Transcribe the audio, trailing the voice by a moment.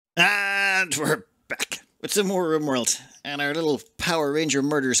And we're back with some more Rimworld, and our little Power Ranger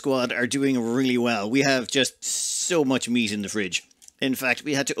murder squad are doing really well. We have just so much meat in the fridge. In fact,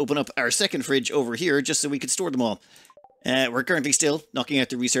 we had to open up our second fridge over here just so we could store them all. We're currently still knocking out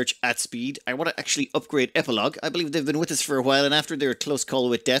the research at speed. I want to actually upgrade Epilogue. I believe they've been with us for a while, and after their close call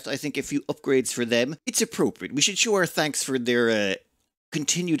with death, I think a few upgrades for them, it's appropriate. We should show our thanks for their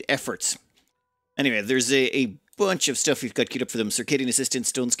continued efforts. Anyway, there's a bunch of stuff we've got queued up for them. Circadian Assistant,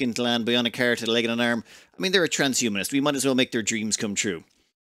 Stone Skin Gland, Bionic Heart, a leg and an arm. I mean, they're a transhumanist. We might as well make their dreams come true.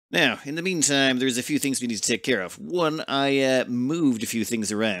 Now, in the meantime, there's a few things we need to take care of. One, I moved a few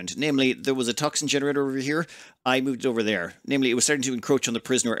things around. Namely, there was a toxin generator over here. I moved it over there. Namely, it was starting to encroach on the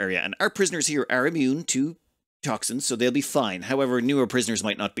prisoner area. And our prisoners here are immune to toxins, so they'll be fine. However, newer prisoners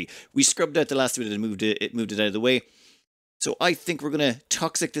might not be. We scrubbed out the last of it and moved it out of the way. So I think we're going to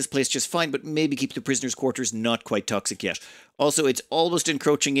toxic this place just fine, but maybe keep the prisoners' quarters not quite toxic yet. Also, it's almost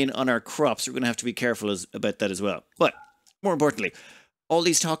encroaching in on our crops. We're going to have to be careful about that as well. But, more importantly, all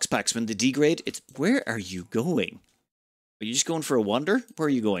these tox packs, when they degrade, it's... Where are you going? Are you just going for a wander? Where are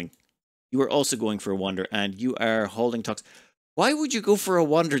you going? You are also going for a wander, and you are hauling tox... Why would you go for a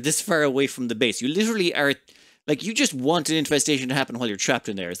wander this far away from the base? You literally are... Like, you just want an infestation to happen while you're trapped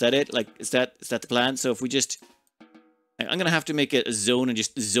in there. Is that it? Like, is that the plan? So if we just... I'm going to have to make a zone and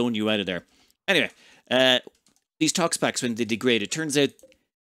just zone you out of there. Anyway, these tox packs, when they degrade, it turns out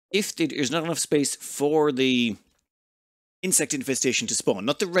if there's not enough space for the insect infestation to spawn,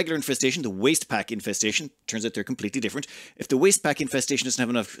 not the regular infestation, the waste pack infestation, turns out they're completely different. If the waste pack infestation doesn't have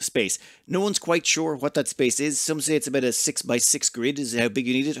enough space, no one's quite sure what that space is. Some say it's about a 6x6 grid is how big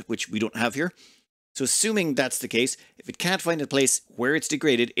you need it, which we don't have here. So assuming that's the case, if it can't find a place where it's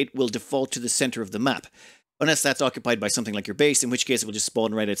degraded, it will default to the center of the map. Unless that's occupied by something like your base, in which case it will just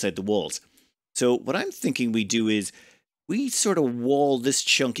spawn right outside the walls. So what I'm thinking we do is we sort of wall this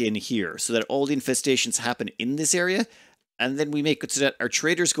chunk in here so that all the infestations happen in this area, and then we make it so that our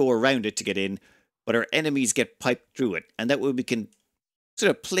traders go around it to get in, but our enemies get piped through it. And that way we can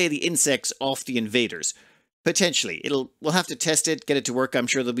sort of play the insects off the invaders. Potentially. We'll have to test it, get it to work. I'm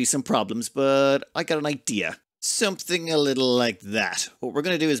sure there'll be some problems, but I got an idea. Something a little like that. What we're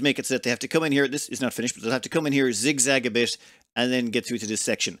going to do is make it so that they have to come in here. This is not finished, but they'll have to come in here, zigzag a bit, and then get through to this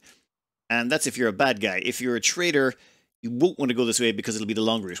section. And that's if you're a bad guy. If you're a trader, you won't want to go this way because it'll be the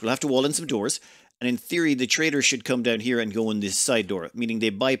long route. We'll have to wall in some doors. And in theory, the traders should come down here and go in this side door, meaning they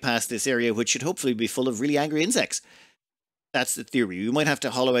bypass this area, which should hopefully be full of really angry insects. That's the theory. We might have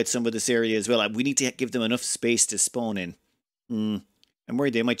to hollow out some of this area as well. We need to give them enough space to spawn in. I'm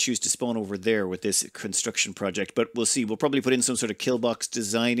worried they might choose to spawn over there with this construction project, but we'll see. We'll probably put in some sort of kill box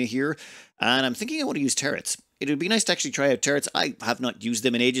design here, and I'm thinking I want to use turrets. It would be nice to actually try out turrets. I have not used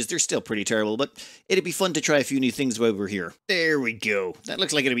them in ages. They're still pretty terrible, but it'd be fun to try a few new things while we're here. There we go. That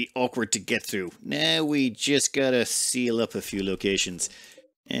looks like it'll be awkward to get through. Now we just gotta seal up a few locations.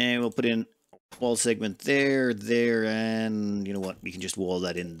 And we'll put in a wall segment there, and you know what? We can just wall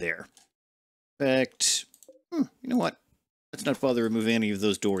that in there. In fact, you know what? Let's not bother removing any of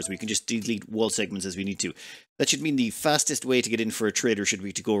those doors. We can just delete wall segments as we need to. That should mean the fastest way to get in for a trader should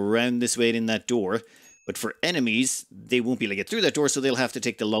be to go around this way and in that door. But for enemies, they won't be able to get through that door, so they'll have to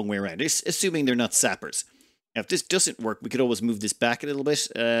take the long way around, assuming they're not sappers. Now, if this doesn't work, we could always move this back a little bit.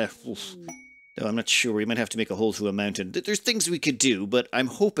 No, I'm not sure. We might have to make a hole through a mountain. There's things we could do, but I'm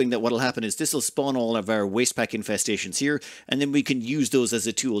hoping that what'll happen is this will spawn all of our waste pack infestations here, and then we can use those as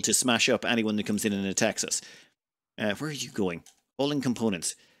a tool to smash up anyone that comes in and attacks us. Where are you going? All in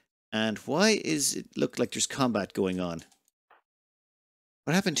components. And why is it look like there's combat going on?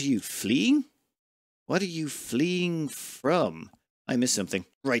 What happened to you? Fleeing? What are you fleeing from? I missed something.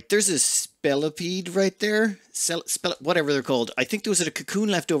 Right, there's a spellipede right there. Whatever they're called. I think there was a cocoon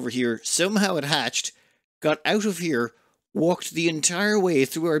left over here. Somehow it hatched, got out of here, walked the entire way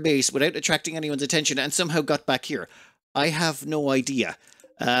through our base without attracting anyone's attention, and somehow got back here. I have no idea.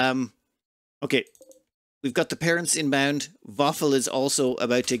 Okay. We've got the parents inbound. Waffle is also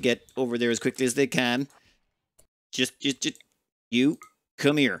about to get over there as quickly as they can. Just, you,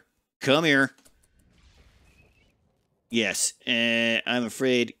 come here. Come here. Yes, I'm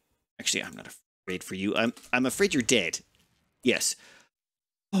afraid... Actually, I'm not afraid for you. I'm afraid you're dead. Yes.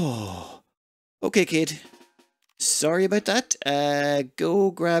 Oh. Okay, kid. Sorry about that.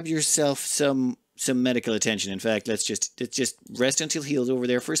 Go grab yourself some medical attention. In fact, let's just rest until healed over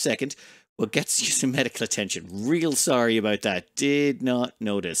there for a second. What gets you some medical attention? Real sorry about that. Did not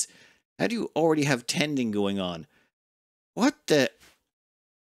notice. How do you already have tending going on? What the...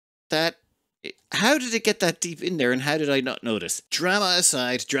 That How did it get that deep in there, and how did I not notice? Drama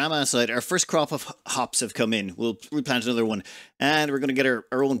aside, our first crop of hops have come in. We'll replant another one, and we're going to get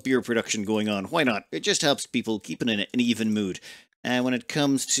our own beer production going on. Why not? It just helps people keep in an even mood. And when it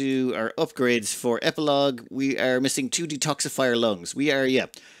comes to our upgrades for Epilogue, we are missing 2 detoxifier lungs.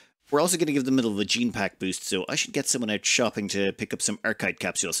 We're also going to give them a little of a gene pack boost, so I should get someone out shopping to pick up some archite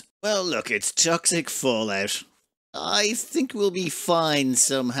capsules. Well, look, it's toxic fallout. I think we'll be fine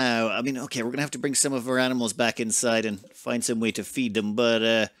somehow. I mean, okay, we're going to have to bring some of our animals back inside and find some way to feed them,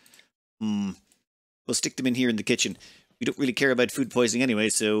 but, we'll stick them in here in the kitchen. We don't really care about food poisoning anyway,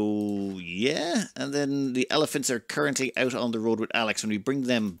 so yeah. And then the elephants are currently out on the road with Alex. When we bring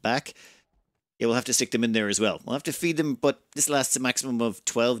them back, yeah, we'll have to stick them in there as well. We'll have to feed them, but this lasts a maximum of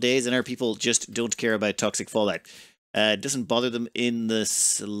 12 days, and our people just don't care about toxic fallout. It doesn't bother them in the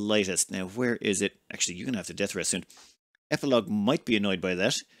slightest. Now, where is it? Actually, you're going to have to death rest soon. Epilogue might be annoyed by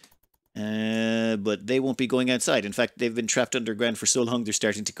that. But they won't be going outside. In fact, they've been trapped underground for so long, they're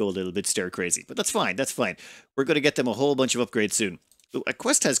starting to go a little bit stir-crazy. But that's fine, that's fine. We're going to get them a whole bunch of upgrades soon. Ooh, a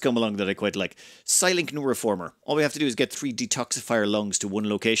quest has come along that I quite like. Silink Neuroformer. All we have to do is get 3 detoxifier lungs to 1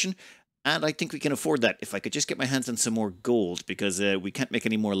 location. And I think we can afford that if I could just get my hands on some more gold, because we can't make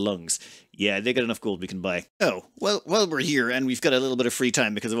any more lungs. Yeah, they got enough gold we can buy. Oh, well, while we're here and we've got a little bit of free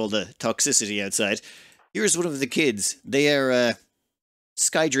time because of all the toxicity outside, here's one of the kids. They are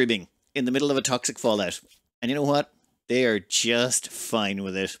sky dreaming in the middle of a toxic fallout. And you know what? They are just fine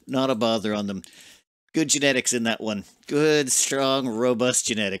with it. Not a bother on them. Good genetics in that one. Good, strong, robust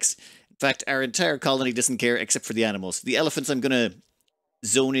genetics. In fact, our entire colony doesn't care except for the animals. The elephants I'm going to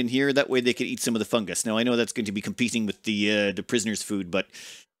zone in here, that way they can eat some of the fungus. Now, I know that's going to be competing with the prisoners' food, but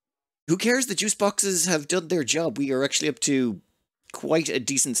who cares? The juice boxes have done their job. We are actually up to quite a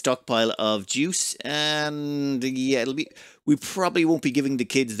decent stockpile of juice, and yeah, we probably won't be giving the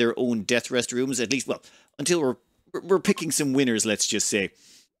kids their own death rest rooms, at least, well, until we're picking some winners, let's just say.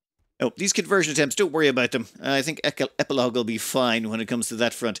 Oh, these conversion attempts, don't worry about them. I think Epilogue will be fine when it comes to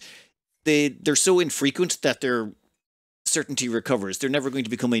that front. They're so infrequent that their certainty recovers. They're never going to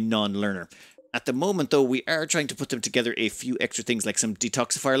become a non-learner. At the moment, though, we are trying to put them together a few extra things, like some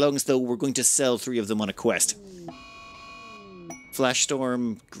detoxifier lungs, though we're going to sell 3 of them on a quest. Flash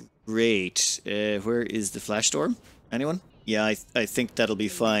storm, great. Where is the flash storm? Anyone? Yeah, I think that'll be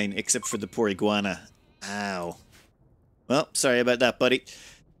fine, except for the poor iguana. Ow. Well, sorry about that, buddy.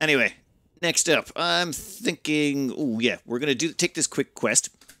 Anyway, next up, I'm thinking... Oh, yeah, we're going to take this quick quest.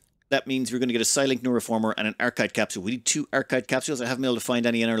 That means we're going to get a Silink Neuroformer and an archite capsule. We need 2 archite capsules. I haven't been able to find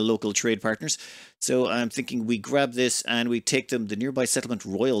any in our local trade partners. So I'm thinking we grab this and we take them the nearby settlement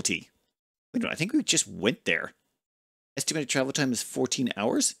Royalty. Wait a minute, I think we just went there. Estimated travel time is 14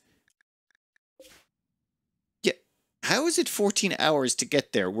 hours? Yeah, how is it 14 hours to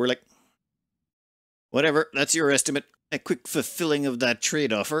get there? We're like... Whatever, that's your estimate. A quick fulfilling of that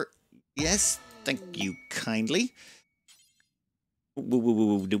trade offer. Yes, thank you kindly.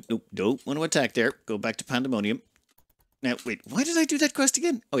 Whoa, don't want to attack there. Go back to Pandemonium. Now, wait, why did I do that quest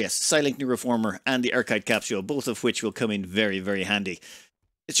again? Oh yes, Silink Neuroformer and the Archite Capsule, both of which will come in very, very handy.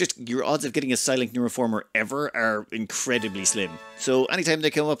 It's just, your odds of getting a Silink Neuroformer ever are incredibly slim. So anytime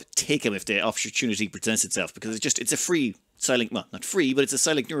they come up, take them if the opportunity presents itself, because it's a free Silink, well, not free, but it's a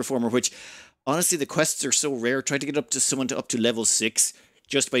Silink Neuroformer, which, honestly, the quests are so rare. Trying to get up to someone up to level 6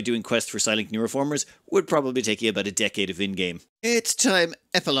 just by doing quests for Silink Neuroformers would probably take you about a decade of in-game. It's time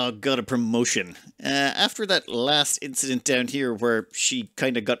Epilogue got a promotion. After that last incident down here where she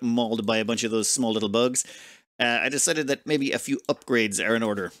kind of got mauled by a bunch of those small little bugs, I decided that maybe a few upgrades are in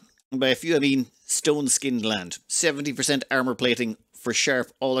order. And by a few, I mean stone-skinned land. 70% armor plating for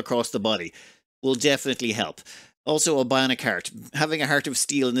sharp all across the body will definitely help. Also a bionic heart. Having a heart of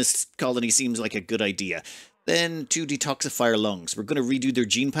steel in this colony seems like a good idea. Then 2 detoxifier lungs. We're going to redo their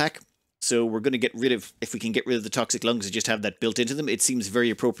gene pack. So we're going to get rid of, if we can get rid of the toxic lungs and just have that built into them, it seems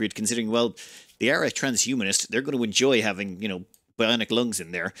very appropriate considering, well, they are a transhumanist. They're going to enjoy having, you know, bionic lungs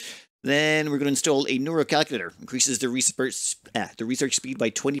in there. Then we're going to install a neurocalculator. Increases the research speed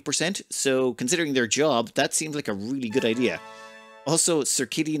by 20%. So considering their job, that seems like a really good idea. Also,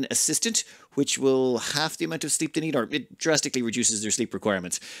 Circadian Assistant, which will half the amount of sleep they need, or it drastically reduces their sleep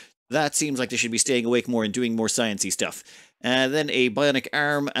requirements. That seems like they should be staying awake more and doing more sciencey stuff. Then a bionic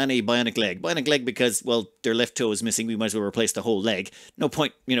arm and a bionic leg. Bionic leg because, well, their left toe is missing. We might as well replace the whole leg. No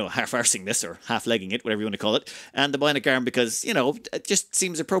point, you know, half-arsing this or half-legging it, whatever you want to call it. And the bionic arm because, you know, it just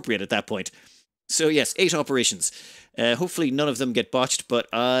seems appropriate at that point. So yes, 8 operations. Hopefully none of them get botched, but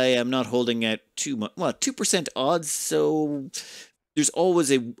I am not holding out too much. Well, 2% odds, so there's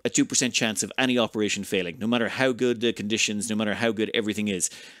always a 2% chance of any operation failing, no matter how good the conditions, no matter how good everything is.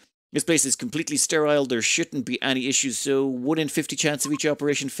 This place is completely sterile. There shouldn't be any issues. So 1 in 50 chance of each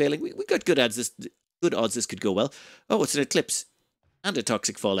operation failing. We got good odds. Good odds this could go well. Oh, it's an eclipse and a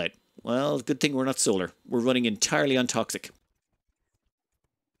toxic fallout. Well, good thing we're not solar. We're running entirely on toxic.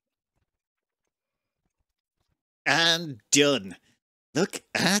 And done. Look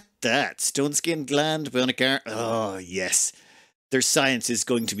at that. Stone skin gland, bionic arm. Oh, yes. Their science is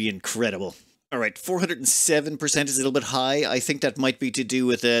going to be incredible. All right, 407% is a little bit high. I think that might be to do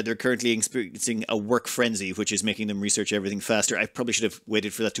with they're currently experiencing a work frenzy, which is making them research everything faster. I probably should have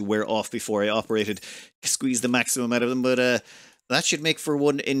waited for that to wear off before I operated, squeeze the maximum out of them, but that should make for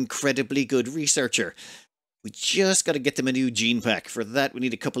one incredibly good researcher. We just got to get them a new gene pack. For that, we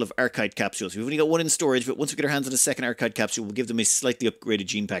need a couple of archite capsules. We've only got one in storage, but once we get our hands on a second archite capsule, we'll give them a slightly upgraded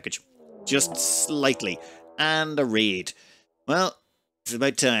gene package. Just slightly. And a raid. Well, it's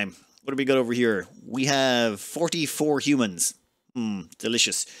about time. What do we got over here? We have 44 humans.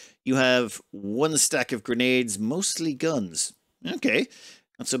 Delicious. You have 1 stack of grenades, mostly guns. Okay,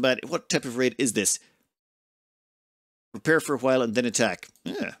 not so bad. What type of raid is this? Prepare for a while and then attack.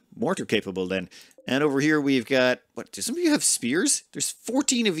 Yeah, mortar capable then. And over here we've got... What, do some of you have spears? There's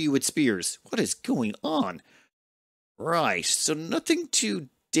 14 of you with spears. What is going on? Right, so nothing too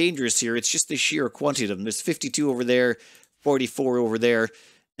dangerous here. It's just the sheer quantity of them. There's 52 over there, 44 over there.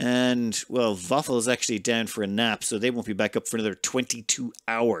 And, well, Waffle is actually down for a nap, so they won't be back up for another 22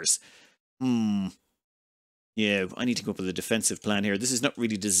 hours. Yeah, I need to come up with a defensive plan here. This is not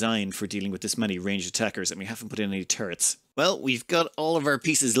really designed for dealing with this many ranged attackers, and we haven't put in any turrets. Well, we've got all of our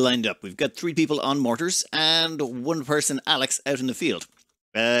pieces lined up. We've got 3 people on mortars, and 1 person, Alex, out in the field.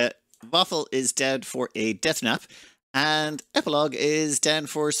 Waffle is down for a death nap, and Epilogue is down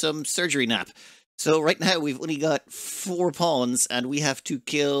for some surgery nap. So right now we've only got 4 pawns, and we have to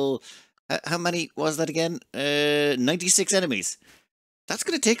kill... how many was that again? 96 enemies. That's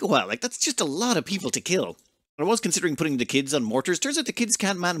going to take a while. Like, that's just a lot of people to kill. I was considering putting the kids on mortars. Turns out the kids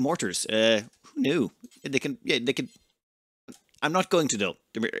can't man mortars. Who knew? They can... Yeah, they can... I'm not going to, though.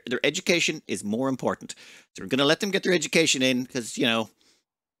 Their education is more important. So we're going to let them get their education in, because, you know...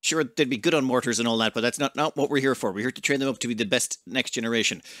 Sure, they'd be good on mortars and all that, but that's not what we're here for. We're here to train them up to be the best next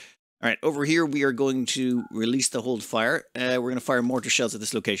generation. All right, over here we are going to release the hold fire. We're going to fire mortar shells at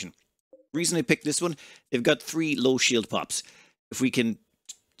this location. Reason I picked this one, they've got 3 low shield pops. If we can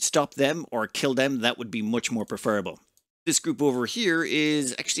stop them or kill them, that would be much more preferable. This group over here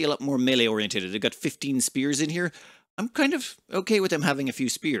is actually a lot more melee oriented. They've got 15 spears in here. I'm kind of okay with them having a few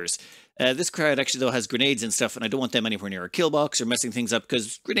spears. This crowd actually, though, has grenades and stuff, and I don't want them anywhere near a kill box or messing things up,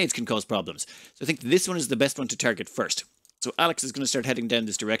 because grenades can cause problems. So I think this one is the best one to target first. So Alex is going to start heading down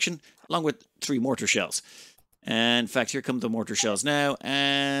this direction, along with 3 mortar shells. And in fact, here come the mortar shells now,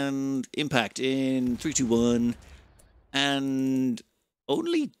 and impact in 3, 2, 1, and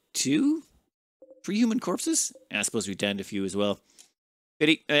only 2 pre-human corpses. And I suppose we downed a few as well.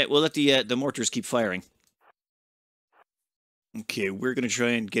 Pity. We'll let the mortars keep firing. Okay, we're going to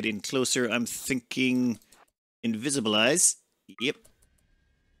try and get in closer. I'm thinking invisibilize. Yep.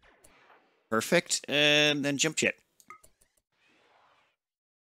 Perfect. And then jump jet.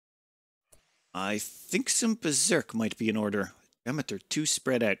 I think some berserk might be in order. Damn it, they're too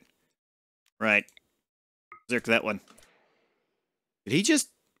spread out. Right. Berserk that one. Did he just...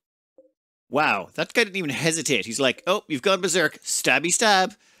 Wow, that guy didn't even hesitate. He's like, oh, you've gone berserk. Stabby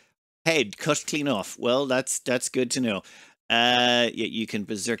stab. Head cut clean off. Well, that's good to know. Yeah, you can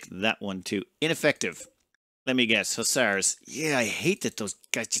berserk that one too. Ineffective. Let me guess. Hussars. Yeah, I hate that those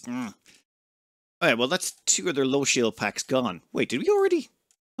guys just... Alright, well, that's 2 of their low shield packs gone. Wait, did we already...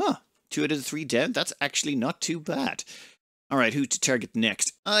 Huh. 2 out of the 3 down. That's actually not too bad. Alright, who to target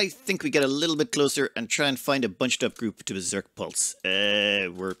next? I think we get a little bit closer and try and find a bunched up group to berserk pulse.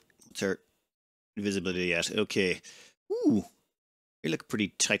 What's our invisibility at? Okay. Ooh. We look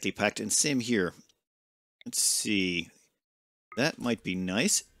pretty tightly packed, and same here. Let's see. That might be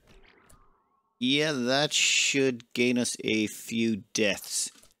nice. Yeah, that should gain us a few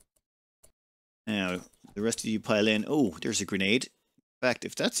deaths. Now, the rest of you pile in. Oh, there's a grenade. In fact,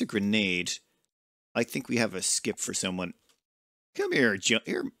 if that's a grenade, I think we have a skip for someone. Come here,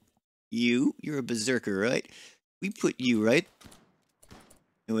 here. You're a berserker, right? We put you, right?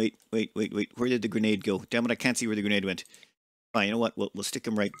 Wait. Where did the grenade go? Damn it, I can't see where the grenade went. Fine, you know what? We'll stick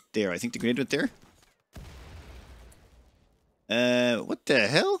him right there. I think the grenade went there. What the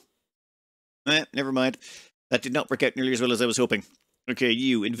hell? Never mind. That did not work out nearly as well as I was hoping. Okay,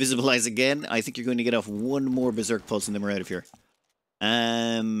 you, invisibilize again. I think you're going to get off 1 more berserk pulse and then we're out of here.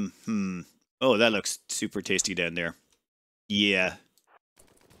 Oh, that looks super tasty down there. Yeah.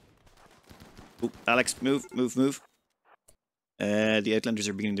 Ooh, Alex, move. The Outlanders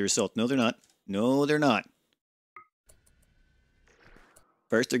are beginning their assault. No, they're not. No, they're not.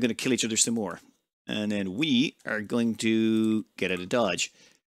 First, they're going to kill each other some more. And then we are going to get out of dodge.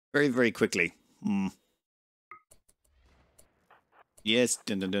 Very, very quickly. Yes,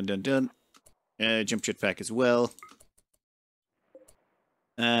 dun dun dun dun dun. Jump jetpack as well.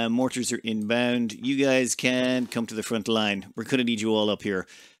 Mortars are inbound. You guys can come to the front line. We're going to need you all up here.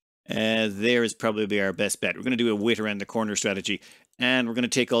 There is probably our best bet. We're going to do a wait around the corner strategy. And we're going to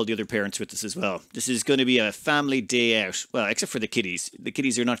take all the other parents with us as well. This is going to be a family day out. Well, except for the kiddies. The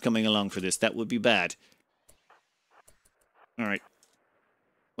kiddies are not coming along for this. That would be bad. Alright.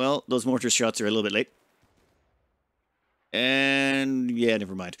 Well, those mortar shots are a little bit late. And yeah,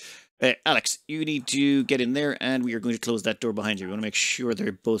 never mind. Alex, you need to get in there, and we are going to close that door behind you. We want to make sure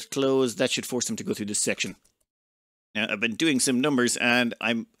they're both closed. That should force them to go through this section. Now, I've been doing some numbers, and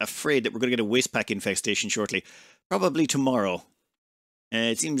I'm afraid that we're going to get a waste pack infestation shortly. Probably tomorrow.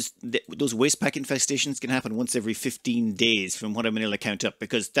 It seems that those waste pack infestations can happen once every 15 days, from what I'm able to count up,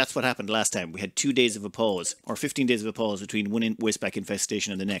 because that's what happened last time. We had 2 days of a pause, or 15 days of a pause between one waste pack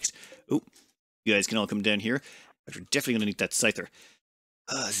infestation and the next. Oh, you guys can all come down here. But we're definitely going to need that scyther.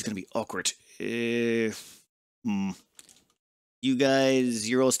 This is going to be awkward. You guys,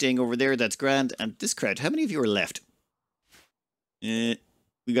 you're all staying over there. That's grand. And this crowd, how many of you are left? We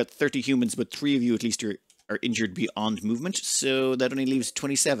got 30 humans, but 3 of you at least are injured beyond movement. So that only leaves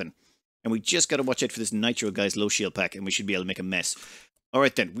 27. And we just got to watch out for this Nitro guy's low shield pack, and we should be able to make a mess. All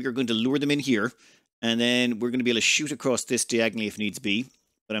right, then. We are going to lure them in here. And then we're going to be able to shoot across this diagonally if needs be.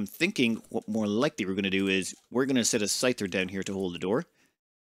 But I'm thinking what more likely we're going to do is we're going to set a scyther down here to hold the door.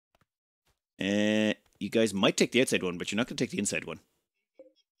 You guys might take the outside one, but you're not going to take the inside one.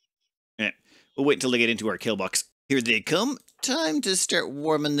 We'll wait until they get into our kill box. Here they come. Time to start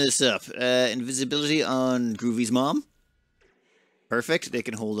warming this up. Invisibility on Groovy's mom. Perfect. They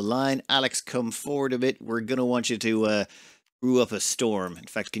can hold the line. Alex, come forward a bit. We're going to want you to brew up a storm. In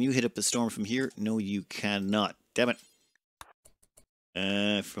fact, can you hit up the storm from here? No, you cannot. Damn it.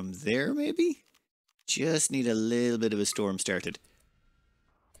 From there, maybe? Just need a little bit of a storm started.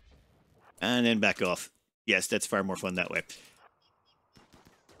 And then back off. Yes, that's far more fun that way.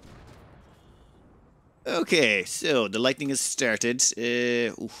 Okay, so the lightning has started.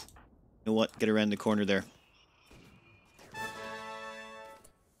 You know what? Get around the corner there.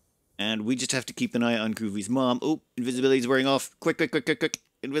 And we just have to keep an eye on Groovy's mom. Oh, invisibility's wearing off. Quick, quick, quick, quick, quick.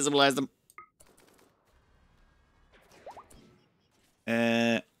 Invisibilize them.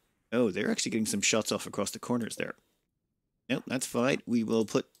 Oh, they're actually getting some shots off across the corners there. Nope, that's fine. We will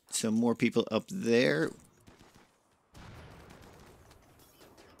put some more people up there.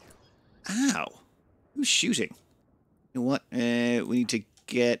 Ow. Who's shooting? You know what? We need to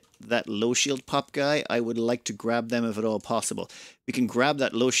get that low shield pop guy. I would like to grab them if at all possible. We can grab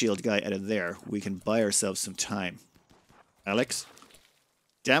that low shield guy out of there. We can buy ourselves some time. Alex?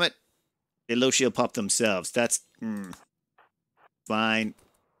 Damn it. They low shield pop themselves. That's... fine.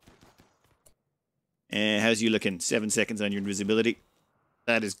 How's you looking? 7 seconds on your invisibility.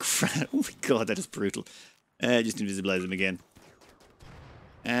 That is crap. Oh my god, that is brutal. Just invisibilize them again.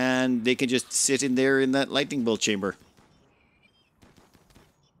 And they can just sit in there in that lightning bolt chamber.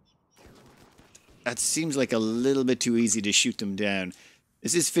 That seems like a little bit too easy to shoot them down.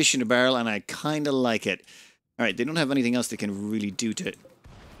 This is fish in a barrel, and I kind of like it. Alright, they don't have anything else they can really do to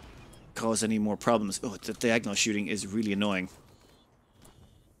cause any more problems. Oh, the diagonal shooting is really annoying.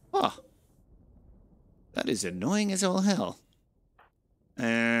 Oh. That is annoying as all hell.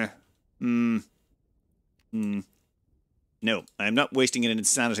 No, I'm not wasting an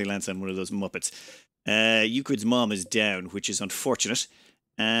insanity lance on one of those muppets. Euclid's mom is down, which is unfortunate.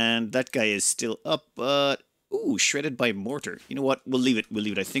 And that guy is still up, but... Ooh, shredded by mortar. You know what? We'll leave it. We'll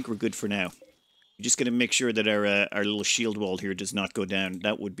leave it. I think we're good for now. We're just going to make sure that our little shield wall here does not go down.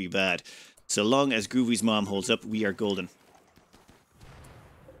 That would be bad. So long as Groovy's mom holds up, we are golden.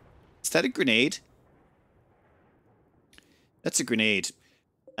 Is that a grenade? That's a grenade.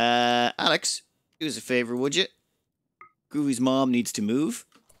 Alex, do us a favor, would you? Groovy's mom needs to move.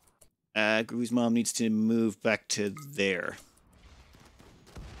 Groovy's mom needs to move back to there.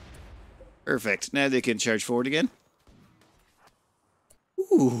 Perfect. Now they can charge forward again.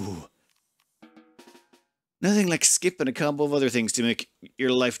 Ooh. Nothing like skipping a combo of other things to make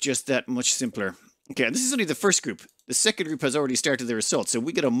your life just that much simpler. Okay, and this is only the first group. The second group has already started their assault, so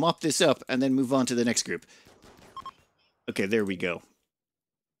we gotta mop this up and then move on to the next group. Okay, there we go.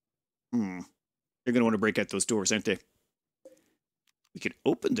 They're gonna want to break out those doors, aren't they? We could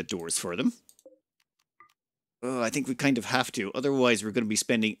open the doors for them. Oh, I think we kind of have to. Otherwise, we're going to be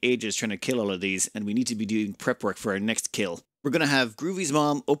spending ages trying to kill all of these, and we need to be doing prep work for our next kill. We're going to have Groovy's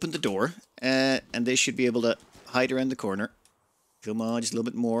mom open the door, and they should be able to hide around the corner. Come on, just a little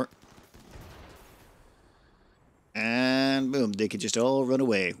bit more. And boom, they can just all run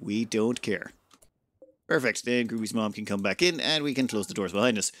away. We don't care. Perfect, then Groovy's mom can come back in, and we can close the doors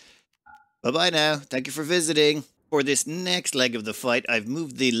behind us. Bye-bye now. Thank you for visiting. For this next leg of the fight, I've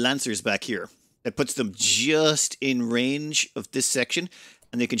moved the Lancers back here. That puts them just in range of this section,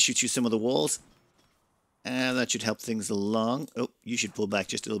 and they can shoot through some of the walls. And that should help things along. Oh, you should pull back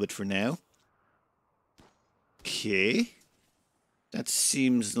just a little bit for now. Okay. That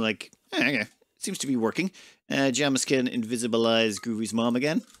seems like... okay. Seems to be working. Jamis can invisibilize Groovy's mom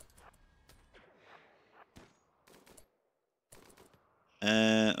again.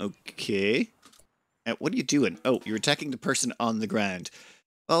 Okay. What are you doing? Oh, you're attacking the person on the ground.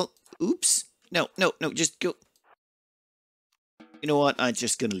 Well, oops. No, just go. You know what? I'm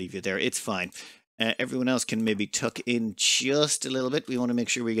just going to leave you there. It's fine. Everyone else can maybe tuck in just a little bit. We want to make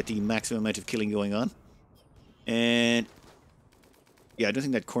sure we get the maximum amount of killing going on. And yeah, I don't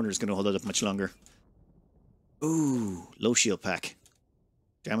think that corner is going to hold it up much longer. Ooh, low shield pack.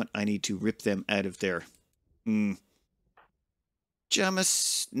 Damn it, I need to rip them out of there.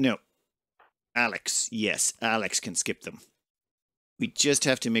 Jamis, no. Alex, yes, Alex can skip them. We just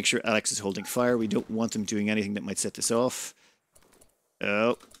have to make sure Alex is holding fire. We don't want them doing anything that might set this off.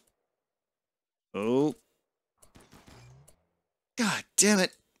 Oh. God damn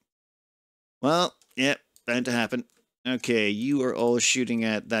it. Well, yeah, bound to happen. Okay, you are all shooting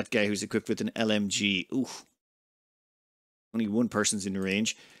at that guy who's equipped with an LMG. Ooh. Only one person's in the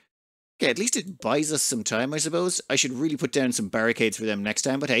range. Okay, at least it buys us some time, I suppose. I should really put down some barricades for them next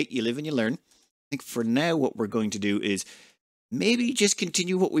time, but hey, you live and you learn. I think for now what we're going to do is maybe just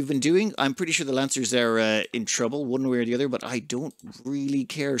continue what we've been doing. I'm pretty sure the Lancers are in trouble one way or the other, but I don't really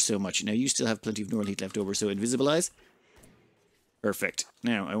care so much. Now, you still have plenty of neural heat left over, so invisibilize. Perfect.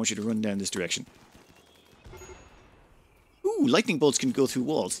 Now, I want you to run down this direction. Ooh, lightning bolts can go through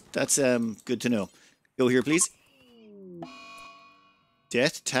walls. That's good to know. Go here, please.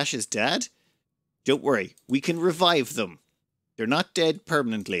 Death, Tasha's dad? Don't worry, we can revive them. They're not dead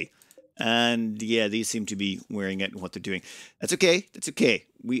permanently. And yeah, these seem to be wearing out what they're doing. That's okay, that's okay.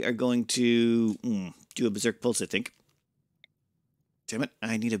 We are going to do a Berserk Pulse, I think. Damn it,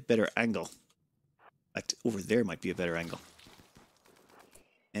 I need a better angle. In fact, over there might be a better angle.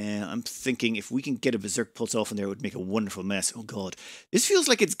 And I'm thinking if we can get a Berserk Pulse off in there, it would make a wonderful mess. Oh god. This feels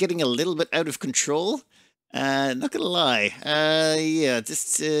like it's getting a little bit out of control. Not gonna lie. Yeah,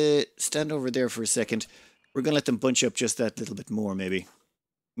 just stand over there for a second. We're gonna let them bunch up just that little bit more, maybe.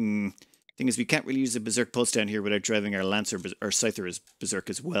 Thing is, we can't really use a Berserk Pulse down here without driving our Lancer or Scyther as Berserk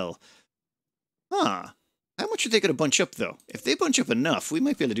as well. Huh. How much are they gonna bunch up, though? If they bunch up enough, we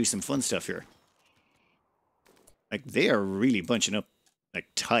might be able to do some fun stuff here. Like, they are really bunching up, like,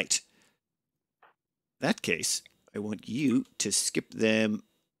 tight. In that case, I want you to skip them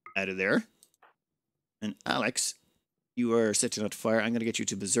out of there. And Alex, you are setting out fire. I'm going to get you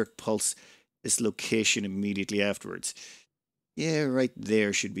to Berserk Pulse this location immediately afterwards. Yeah, right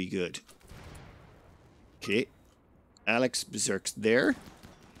there should be good. Okay. Alex Berserk's there.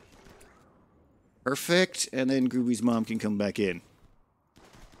 Perfect. And then Groovy's mom can come back in.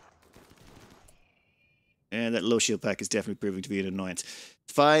 And that low shield pack is definitely proving to be an annoyance.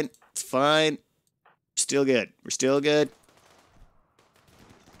 It's fine. It's fine. We're still good. We're still good.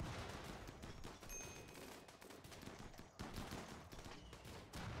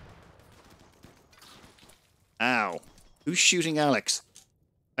 Ow. Who's shooting Alex?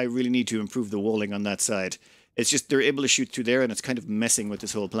 I really need to improve the walling on that side. It's just they're able to shoot through there and it's kind of messing with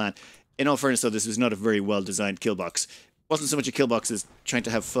this whole plan. In all fairness, though, this was not a very well-designed kill box. It wasn't so much a kill box as trying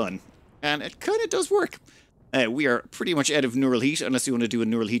to have fun. And it kind of does work. We are pretty much out of neural heat, unless you want to do a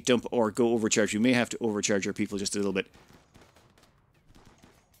neural heat dump or go overcharge. You may have to overcharge our people just a little bit.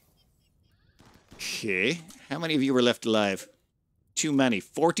 Okay. How many of you were left alive? Too many.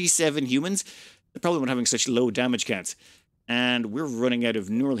 47 humans? The problem with having such low damage counts. And we're running out of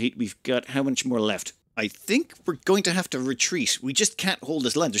neural heat. We've got how much more left? I think we're going to have to retreat. We just can't hold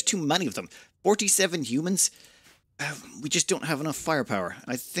this line. There's too many of them. 47 humans? We just don't have enough firepower.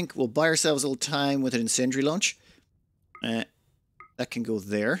 I think we'll buy ourselves a little time with an incendiary launch. That can go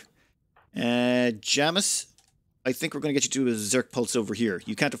there. Jamis, I think we're going to get you to a Berserk Pulse over here.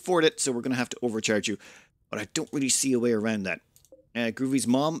 You can't afford it, so we're going to have to overcharge you. But I don't really see a way around that. Groovy's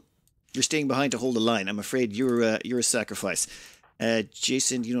mom, you're staying behind to hold the line. I'm afraid you're a sacrifice.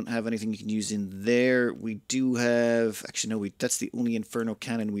 Jason, you don't have anything you can use in there. We do have... Actually, no, that's the only Inferno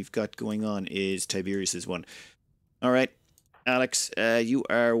cannon we've got going on is Tiberius's one. All right, Alex, you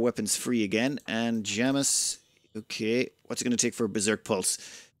are weapons free again. And Jamis, Okay, what's it going to take for a Berserk Pulse?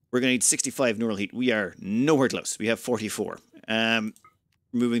 We're going to need 65 neural heat. We are nowhere close. We have 44.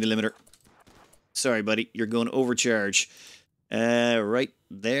 Removing the limiter. Sorry, buddy. You're going overcharge. Right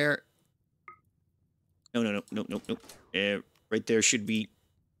there. No. Right there should be...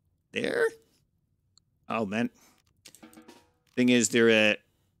 There? Oh, man. Thing is, you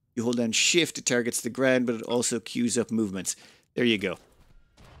hold down shift, it targets the ground, but it also queues up movements. There you go.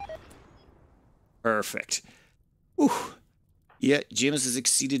 Perfect. Whew. Yeah, James has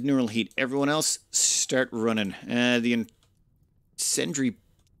exceeded neural heat. Everyone else, start running. The incendiary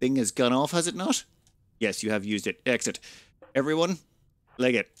thing has gone off, has it not? Yes, you have used it. Exit. Everyone,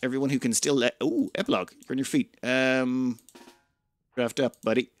 leg it. Everyone who can still let... Oh, epilogue. You're on your feet. Draft up,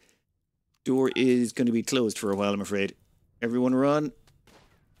 buddy. Door is going to be closed for a while, I'm afraid. Everyone run. A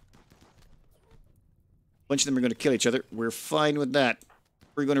bunch of them are going to kill each other. We're fine with that.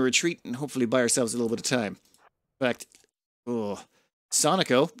 We're going to retreat and hopefully buy ourselves a little bit of time. In fact, oh,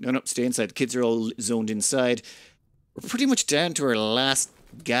 Sonico. No, stay inside. The kids are all zoned inside. We're pretty much down to our last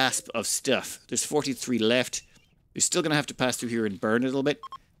gasp of stuff. There's 43 left. We're still going to have to pass through here and burn a little bit.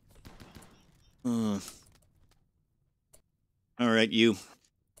 Alright, you.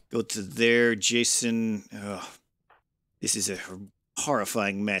 Go to there, Jason. Oh, this is a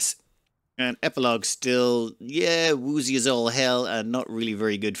horrifying mess. And epilogue still, yeah, woozy as all hell and not really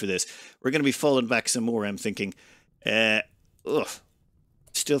very good for this. We're going to be falling back some more, I'm thinking.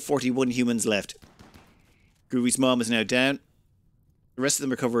 Still 41 humans left. Groovy's mom is now down. The rest of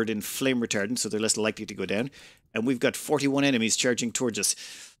them are covered in flame retardant, so they're less likely to go down. And we've got 41 enemies charging towards us.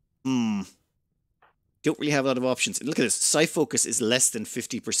 Don't really have a lot of options. And look at this. Psi focus is less than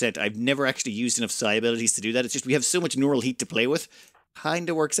 50%. I've never actually used enough psi abilities to do that. It's just we have so much neural heat to play with.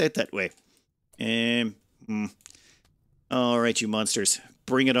 Kinda works out that way. Alright, you monsters.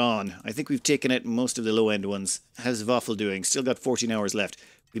 Bring it on. I think we've taken out most of the low-end ones. How's Waffle doing? Still got 14 hours left.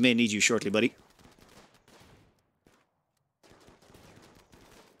 We may need you shortly, buddy.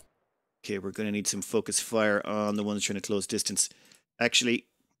 Okay, we're going to need some focus fire on the ones trying to close distance. Actually,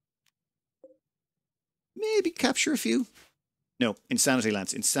 maybe capture a few? No, Insanity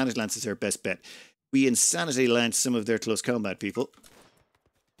Lance. Insanity Lance is our best bet. We Insanity Lance some of their close combat people.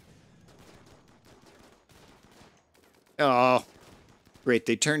 Oh, great.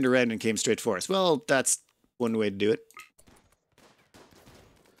 They turned around and came straight for us. Well, that's one way to do it.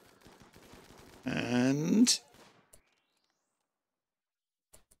 And...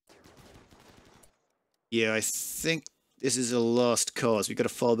 yeah, I think this is a lost cause. We've got to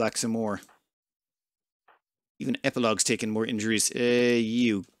fall back some more. Even Epilogue's taking more injuries.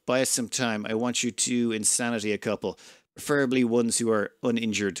 You, buy us some time. I want you to insanity a couple. Preferably ones who are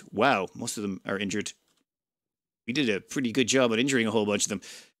uninjured. Wow, most of them are injured. We did a pretty good job at injuring a whole bunch of them.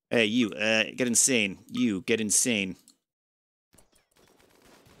 You, get insane. You, get insane.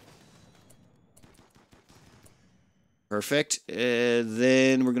 Perfect.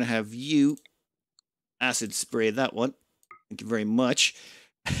 Then we're going to have you acid spray that one. Thank you very much.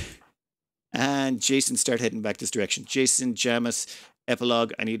 And Jason, start heading back this direction. Jason, Jamis,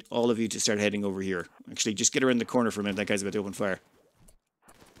 Epilogue, I need all of you to start heading over here. Actually, just get around the corner for a minute. That guy's about to open fire.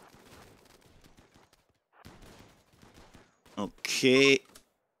 Okay.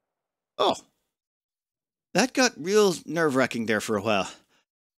 Oh. That got real nerve-wracking there for a while.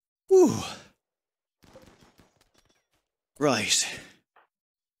 Whew. Right.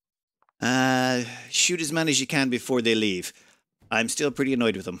 Shoot as many as you can before they leave. I'm still pretty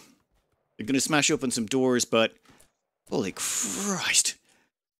annoyed with them. They're going to smash open some doors, but... holy Christ.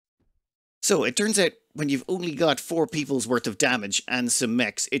 So, it turns out when you've only got 4 people's worth of damage and some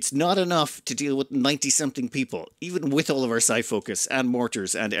mechs, it's not enough to deal with 90-something people, even with all of our psi focus and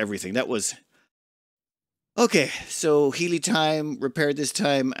mortars and everything. That was... okay, so Healy time, repair this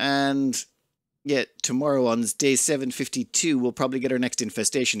time, and... yeah, tomorrow on day 752, we'll probably get our next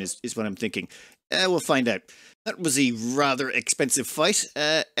infestation, is what I'm thinking. We'll find out. That was a rather expensive fight.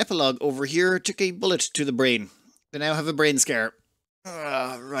 Epilogue over here took a bullet to the brain. They now have a brain scar.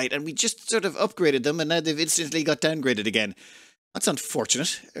 Right, and we just sort of upgraded them, and now they've instantly got downgraded again. That's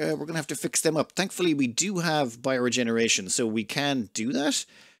unfortunate. We're going to have to fix them up. Thankfully, we do have bioregeneration, so we can do that.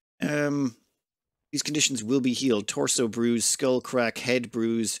 These conditions will be healed. Torso bruise, skull crack, head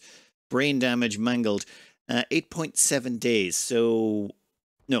bruise... brain damage, mangled. 8.7 days. So,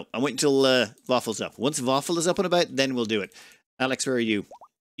 no, I'm waiting until Waffle's up. Once Waffle is up and about, then we'll do it. Alex, where are you?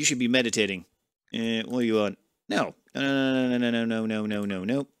 You should be meditating. What are you on? No.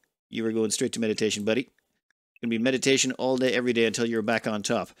 No. You were going straight to meditation, buddy. It's going to be meditation all day, every day until you're back on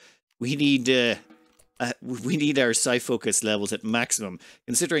top. We need we need our psi focus levels at maximum,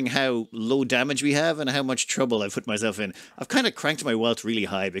 considering how low damage we have and how much trouble I've put myself in. I've kind of cranked my wealth really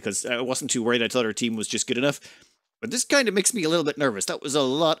high because I wasn't too worried. I thought our team was just good enough. But this kind of makes me a little bit nervous. That was a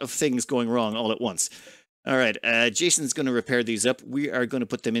lot of things going wrong all at once. All right, Jason's going to repair these up. We are going to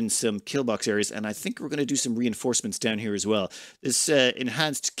put them in some kill box areas, and I think we're going to do some reinforcements down here as well. This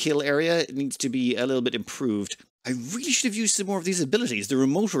enhanced kill area needs to be a little bit improved. I really should have used some more of these abilities. The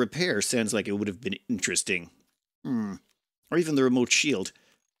remote repair sounds like it would have been interesting. Or even the remote shield.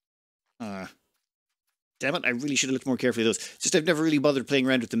 Damn it, I really should have looked more carefully at those. Just I've never really bothered playing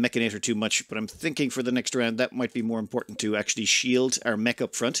around with the mechanator too much, but I'm thinking for the next round that might be more important to actually shield our mech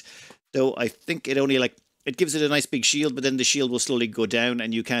up front. Though I think it only it gives it a nice big shield, but then the shield will slowly go down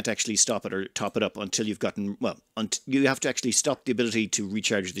and you can't actually stop it or top it up until you've gotten, well, you have to actually stop the ability to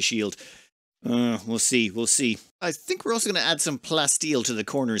recharge the shield. We'll see. I think we're also going to add some plasteel to the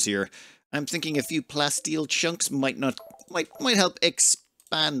corners here. I'm thinking a few plasteel chunks might help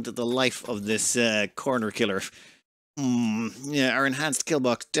expand the life of this corner killer. Yeah, our enhanced kill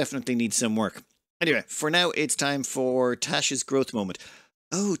box definitely needs some work. Anyway, for now, it's time for Tash's growth moment.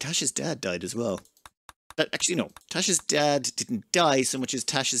 Oh, Tash's dad died as well. Actually, no. Tash's dad didn't die so much as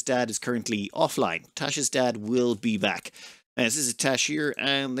Tash's dad is currently offline. Tash's dad will be back. This is a Tash here,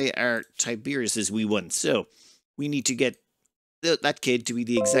 and they are Tiberius's wee one. So, we need to get that kid to be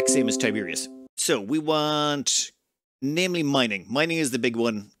the exact same as Tiberius. So, we want, namely, mining. Mining is the big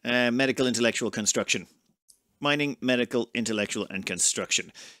one. Medical, intellectual, construction. Mining, medical, intellectual, and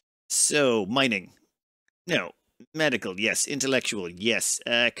construction. So, mining. No. Medical, yes. Intellectual, yes.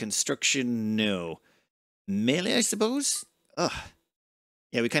 Construction, no. Melee, I suppose? Ugh.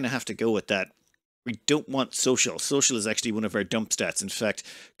 Yeah, we kind of have to go with that. We don't want social. Social is actually one of our dump stats. In fact,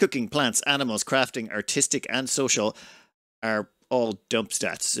 cooking, plants, animals, crafting, artistic, and social are all dump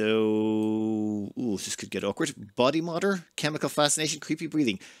stats. So, ooh, this could get awkward. Body modder, chemical fascination, creepy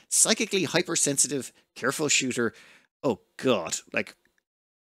breathing, psychically hypersensitive, careful shooter. Oh god, like,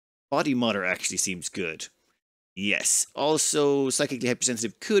 body modder actually seems good. Yes. Also, psychically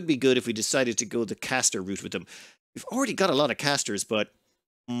hypersensitive could be good if we decided to go the caster route with them. We've already got a lot of casters, but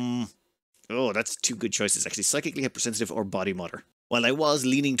oh, that's two good choices, actually. Psychically hypersensitive or body modder. While I was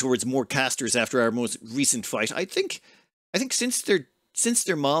leaning towards more casters after our most recent fight, I think since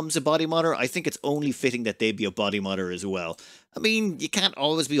their mom's a body modder, I think it's only fitting that they be a body modder as well. I mean, you can't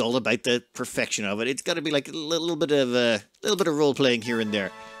always be all about the perfection of it. It's got to be like a little bit of role playing here and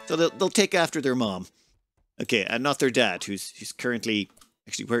there. So they'll take after their mom. Okay, and not their dad, who's currently...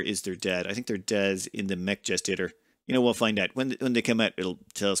 Actually, where is their dad? I think their dad's in the mech gestator. You know, we'll find out. When they come out, it'll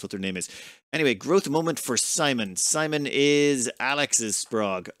tell us what their name is. Anyway, growth moment for Simon. Simon is Alex's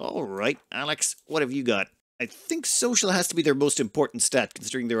sprog. All right, Alex, what have you got? I think social has to be their most important stat,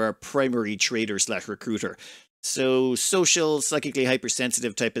 considering they're our primary trader/recruiter. So social, psychically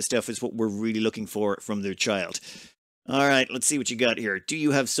hypersensitive type of stuff is what we're really looking for from their child. All right, let's see what you got here. Do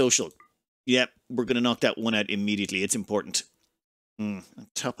you have social? Yep, we're going to knock that one out immediately. It's important. On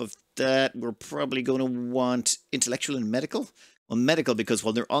top of that, we're probably going to want intellectual and medical. Well, medical because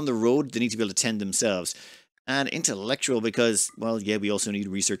while they're on the road, they need to be able to tend themselves. And intellectual because, well, yeah, we also need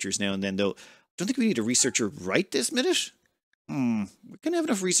researchers now and then, though. I don't think we need a researcher right this minute. We're going to have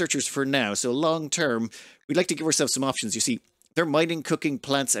enough researchers for now, so long term, we'd like to give ourselves some options. You see, their mining, cooking,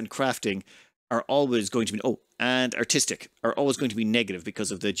 plants, and crafting are always going to be... Oh, and artistic are always going to be negative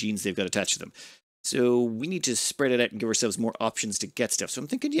because of the genes they've got attached to them. So we need to spread it out and give ourselves more options to get stuff. So I'm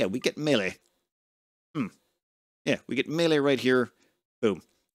thinking, yeah, we get melee. Yeah, we get melee right here. Boom.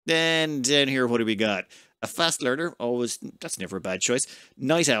 Then down here, what do we got? A fast learner. Always, that's never a bad choice.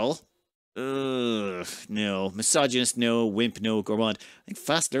 Night owl. No. Misogynist, no. Wimp, no. Gourmand. I think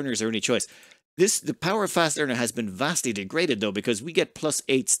fast learners are only choice. The power of fast learner has been vastly degraded, though, because we get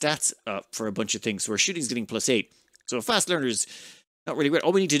 +8 stats up for a bunch of things. So our shooting's getting +8. So a fast learner's not really great.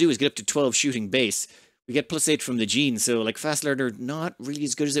 All we need to do is get up to 12 shooting base. We get +8 from the gene, so like fast learner, not really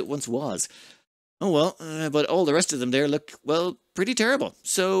as good as it once was. Oh well, but all the rest of them there look, well, pretty terrible.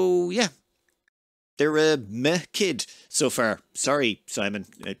 So yeah, they're a meh kid so far. Sorry, Simon.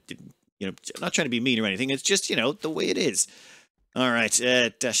 I'm not trying to be mean or anything. It's just, the way it is. All right,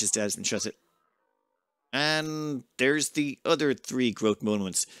 Dash's dad's been shut it. And there's the other 3 growth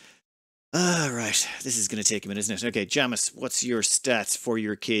moments. Right, this is going to take a minute, isn't it? Okay, Jamis, what's your stats for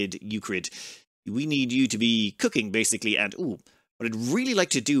your kid, Euclid? We need you to be cooking, basically, and, what I'd really like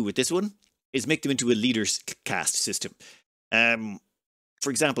to do with this one is make them into a leader's caste system. For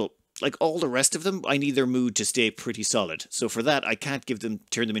example, like all the rest of them, I need their mood to stay pretty solid. So for that, I can't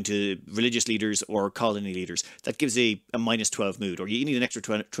turn them into religious leaders or colony leaders. That gives a minus 12 mood, or you need an extra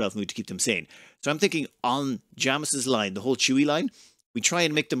 12 mood to keep them sane. So I'm thinking on Jamus's line, the whole Chewy line, we try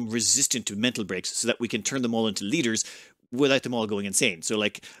and make them resistant to mental breaks so that we can turn them all into leaders without them all going insane. So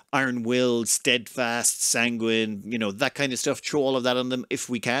like iron-willed, steadfast, sanguine, that kind of stuff. Throw all of that on them if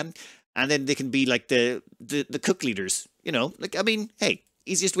we can. And then they can be like the cook leaders, hey,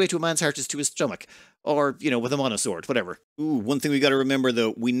 easiest way to a man's heart is to his stomach. Or, with a monosword, whatever. Ooh, one thing we got to remember,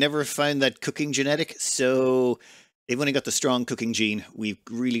 though, we never found that cooking genetic, so they've only got the strong cooking gene. We've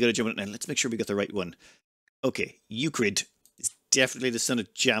really got to jump in, and let's make sure we got the right one. Okay, Euclid is definitely the son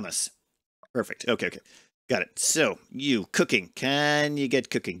of Jamus. Perfect, okay. Got it. So, you, cooking. Can you get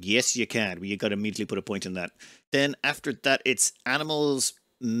cooking? Yes, you can. Well, you got to immediately put a point in that. Then, after that, it's animals,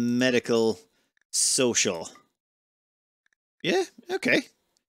 medical, social. Yeah, okay.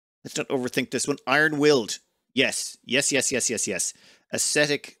 Let's not overthink this one. Iron-willed. Yes.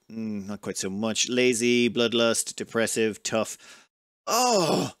 Ascetic, not quite so much. Lazy, bloodlust, depressive, tough.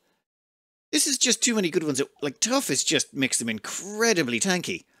 Oh! This is just too many good ones. Like, tough is just makes them incredibly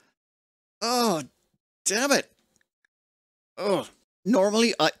tanky. Oh, damn it. Oh.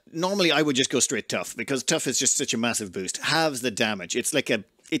 Normally I would just go straight tough, because tough is just such a massive boost. Halves the damage. It's like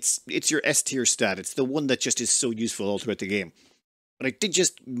it's your S tier stat. It's the one that just is so useful all throughout the game. But I did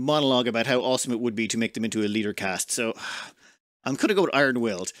just monologue about how awesome it would be to make them into a leader cast, so I'm going to go with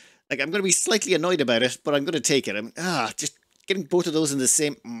Iron-willed. Like, I'm going to be slightly annoyed about it, but I'm going to take it. Just getting both of those in the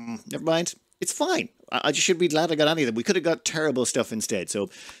same... never mind. It's fine. I just should be glad I got any of them. We could have got terrible stuff instead,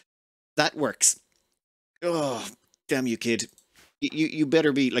 so that works. Oh, damn you, kid. You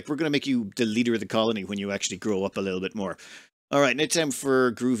better be... Like, we're going to make you the leader of the colony when you actually grow up a little bit more. Alright, now time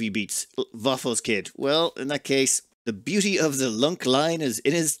for groovy beats. Waffles, kid. Well, in that case... The beauty of the Lunk line is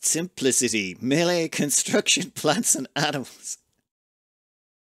in its simplicity. Melee, construction, plants, and animals.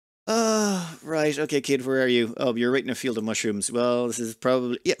 Right. Okay, kid, where are you? Oh, you're right in a field of mushrooms. Well, this is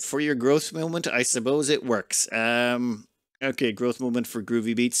probably... Yeah, for your growth moment, I suppose it works. Okay, growth moment for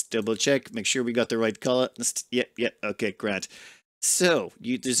groovy beats. Double check. Make sure we got the right color. Yep. Okay, grand. So,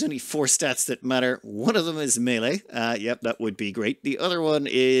 there's only 4 stats that matter. One of them is melee. Yep, that would be great. The other one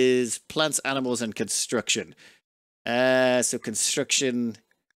is plants, animals, and construction. So construction...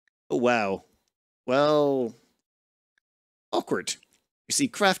 Oh, wow. Well... Awkward. You see,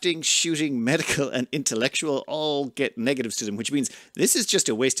 crafting, shooting, medical, and intellectual all get negatives to them, which means this is just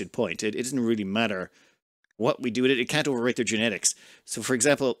a wasted point. It doesn't really matter what we do with it. It can't overwrite their genetics. So, for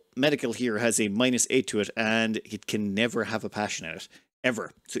example, medical here has a -8 to it, and it can never have a passion in it.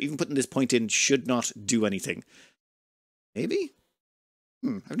 Ever. So even putting this point in should not do anything. Maybe?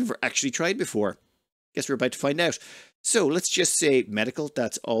 I've never actually tried before. Guess we're about to find out. So let's just say medical,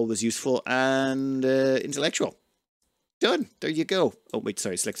 that's always useful, and intellectual. Done. There you go. Oh, wait,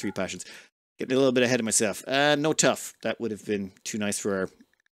 sorry, select 3 passions. Getting a little bit ahead of myself. No tough. That would have been too nice for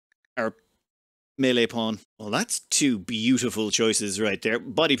our melee pawn. Well, that's 2 beautiful choices right there.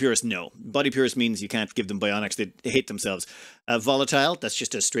 Body purist, no. Body purist means you can't give them bionics. They hate themselves. Volatile, that's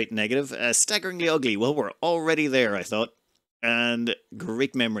just a straight negative. Staggeringly ugly. Well, we're already there, I thought. And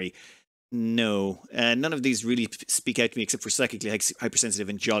great memory. No, none of these really speak out to me except for psychically hypersensitive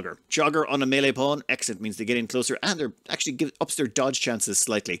and jogger. Jogger on a melee pawn, excellent, means they get in closer and they're actually ups their dodge chances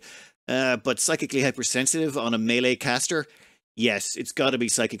slightly. But psychically hypersensitive on a melee caster, yes, it's got to be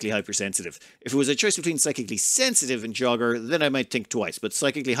psychically hypersensitive. If it was a choice between psychically sensitive and jogger, then I might think twice. But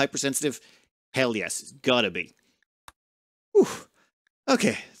psychically hypersensitive, hell yes, it's got to be. Whew.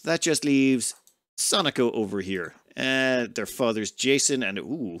 Okay, that just leaves Sonico over here. Their father's Jason and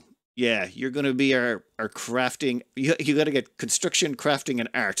ooh. Yeah, you're going to be our crafting. You got to get construction, crafting, and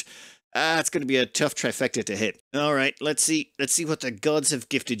art. It's going to be a tough trifecta to hit. All right, let's see what the gods have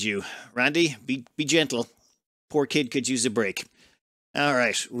gifted you. Randy, be gentle. Poor kid could use a break. All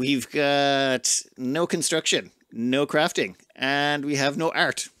right, we've got no construction, no crafting, and we have no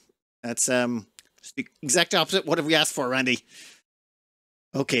art. That's the exact opposite. What have we asked for, Randy?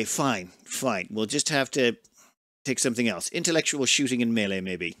 Okay, fine. We'll just have to take something else. Intellectual, shooting, and melee,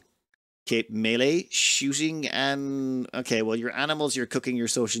 maybe. Okay, melee, shooting, and... Okay, well, your animals, your cooking, your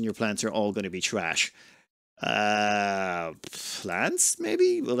social, and your plants are all going to be trash. Plants,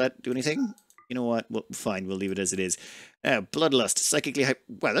 maybe? Will that do anything? You know what? Well, fine, we'll leave it as it is. Bloodlust, psychically...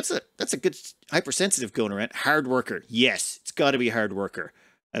 Wow, that's a good hypersensitive going around. Hard worker. Yes, it's got to be hard worker.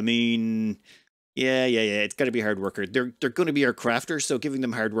 I mean... Yeah, it's got to be hard worker. They're going to be our crafter, so giving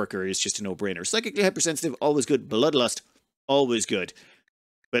them hard worker is just a no-brainer. Psychically hypersensitive, always good. Bloodlust, always good.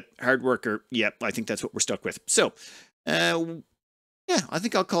 But hard worker, yep, I think that's what we're stuck with. So, Yeah, I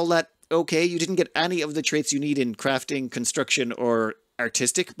think I'll call that okay. You didn't get any of the traits you need in crafting, construction, or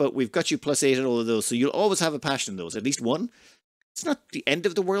artistic, but we've got you +8 in all of those, so you'll always have a passion in those, at least one. It's not the end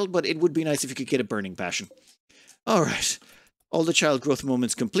of the world, but it would be nice if you could get a burning passion. All right, all the child growth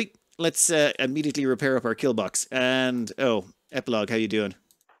moments complete. Let's immediately repair up our kill box. And, oh, Epilogue, how you doing?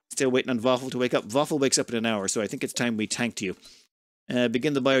 Still waiting on Waffle to wake up. Waffle wakes up in an hour, so I think it's time we tanked you.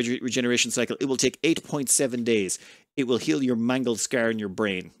 Begin the bioregeneration cycle. It will take 8.7 days. It will heal your mangled scar in your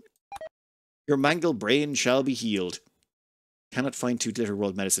brain. Your mangled brain shall be healed. Cannot find 2 glitter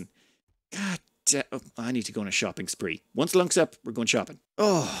world medicine. God damn. Oh, I need to go on a shopping spree. Once lunk's up, we're going shopping.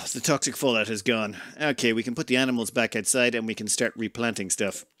 Oh, the toxic fallout has gone. Okay, we can put the animals back outside and we can start replanting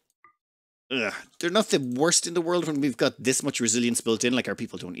stuff. Ugh, they're not the worst in the world when we've got this much resilience built in, like our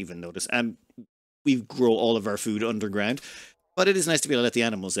people don't even notice. And we grow all of our food underground. But it is nice to be able to let the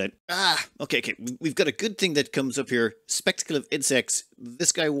animals out. Okay. We've got a good thing that comes up here. Spectacle of insects.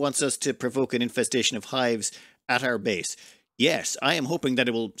 This guy wants us to provoke an infestation of hives at our base. Yes, I am hoping that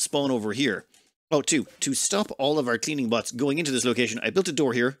it will spawn over here. Oh, to stop all of our cleaning bots going into this location, I built a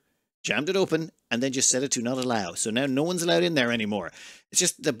door here, jammed it open, and then just set it to not allow. So now no one's allowed in there anymore. It's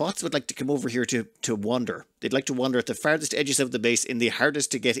just the bots would like to come over here to wander. They'd like to wander at the farthest edges of the base in the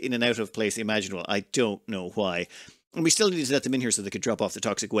hardest to get in and out of place imaginable. I don't know why. And we still need to let them in here so they could drop off the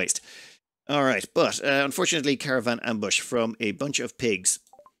toxic waste. Alright, but unfortunately caravan ambush from a bunch of pigs.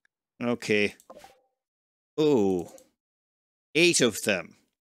 Okay. Oh. 8 of them.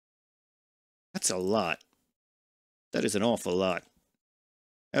 That's a lot. That is an awful lot.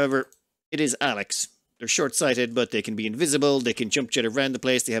 However, it is Alex. They're short-sighted, but they can be invisible, they can jump jet around the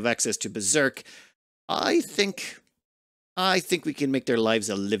place, they have access to berserk. I think we can make their lives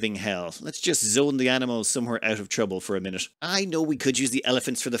a living hell. Let's just zone the animals somewhere out of trouble for a minute. I know we could use the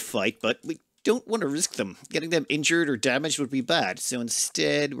elephants for the fight, but we don't want to risk them. Getting them injured or damaged would be bad. So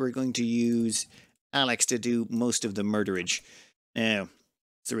instead, we're going to use Alex to do most of the murderage. Now,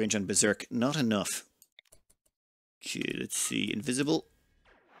 syringe on berserk. Not enough. Okay, let's see. Invisible.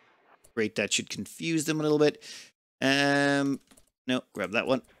 Great, that should confuse them a little bit. No, grab that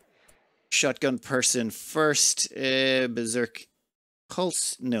one. Shotgun person first. Berserk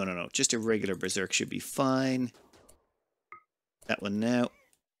pulse. No. Just a regular berserk should be fine. That one now.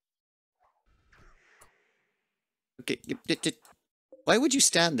 Okay. Why would you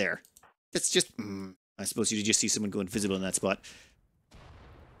stand there? That's just... I suppose you just see someone go invisible in that spot.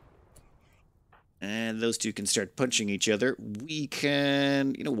 And those two can start punching each other. We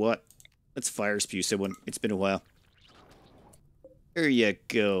can... You know what? Let's fire spew someone. It's been a while. There you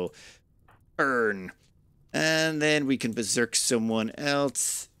go. Burn. And then we can berserk someone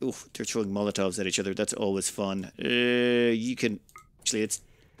else. Oof, they're throwing Molotovs at each other. That's always fun. You can... Actually, let's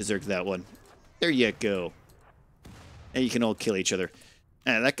berserk that one. There you go. And you can all kill each other.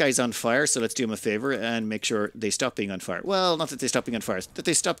 That guy's on fire, so let's do him a favor and make sure they stop being on fire. Well, not that they stop being on fire, that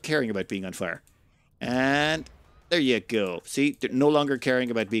they stop caring about being on fire. And there you go. See, they're no longer caring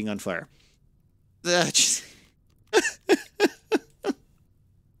about being on fire. That's...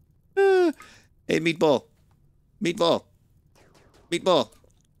 Hey, meatball. Meatball. Meatball.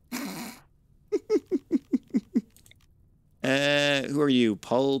 Who are you?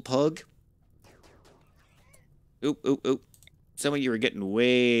 Paul Pug? Oop. Some of you are getting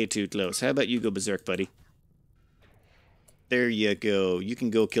way too close. How about you go berserk, buddy? There you go. You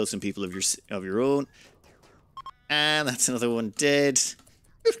can go kill some people of your own. And that's another one dead.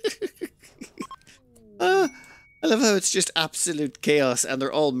 I love how it's just absolute chaos and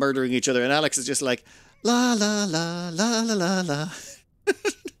they're all murdering each other and Alex is just like, la la la la la la la.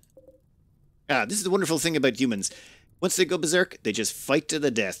 This is the wonderful thing about humans. Once they go berserk, they just fight to the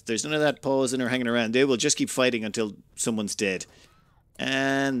death. There's none of that pausing or hanging around. They will just keep fighting until someone's dead.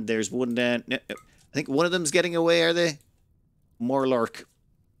 And there's one down. No, I think one of them's getting away, are they? Morlark.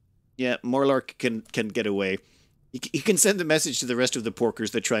 Yeah, Morlark can get away. He can send a message to the rest of the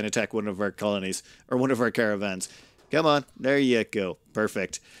porkers that try and attack one of our colonies, or one of our caravans. Come on, there you go.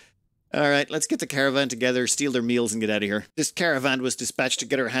 Perfect. Alright, let's get the caravan together, steal their meals and get out of here. This caravan was dispatched to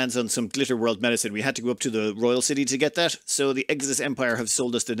get our hands on some glitter world medicine. We had to go up to the royal city to get that, so the Exodus Empire have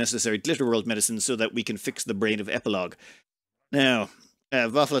sold us the necessary glitter world medicine so that we can fix the brain of Epilogue. Now,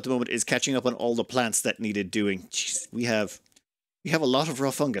 Waffle at the moment is catching up on all the plants that needed doing. Jeez, we have a lot of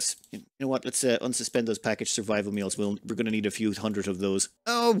raw fungus. You know what? Let's unsuspend those packaged survival meals. We're going to need a few hundred of those.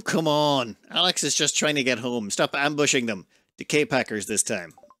 Oh, come on. Alex is just trying to get home. Stop ambushing them. Decay packers this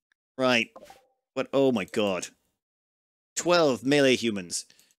time. Right. But, oh my god. 12 melee humans.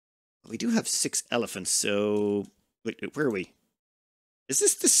 We do have 6 elephants, so... Wait, where are we? Is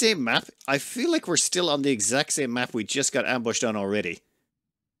this the same map? I feel like we're still on the exact same map we just got ambushed on already.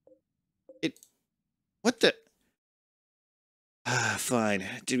 What the? Ah, fine.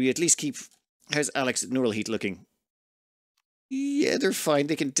 Did we at least keep... How's Alex neural heat looking? Yeah, they're fine.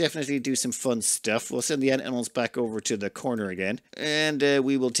 They can definitely do some fun stuff. We'll send the animals back over to the corner again. And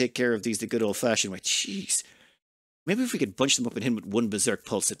we will take care of these the good old-fashioned way. Jeez. Maybe if we could bunch them up and hit them with one berserk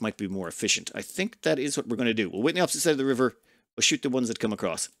pulse, it might be more efficient. I think that is what we're going to do. We'll wait on the opposite side of the river. We'll shoot the ones that come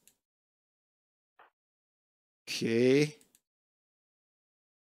across. Okay.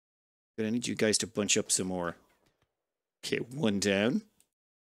 But I need you guys to bunch up some more. Okay, 1 down.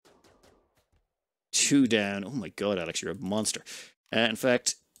 2 down. Oh my god, Alex, you're a monster. In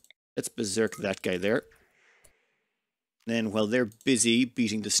fact, let's berserk that guy there. Then, while they're busy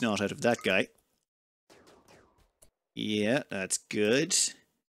beating the snot out of that guy. Yeah, that's good.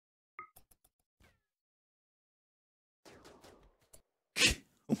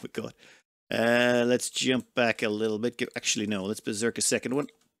 Oh my god. Let's jump back a little bit. Actually, no, let's berserk a second one.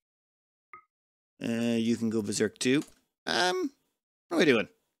 You can go berserk too. What are we doing?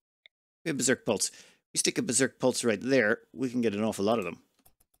 We have berserk pulse. We stick a berserk pulse right there, we can get an awful lot of them.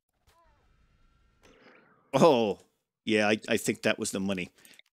 Oh, yeah, I think that was the money.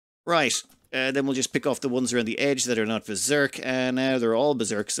 Right, then we'll just pick off the ones around the edge that are not berserk, and now they're all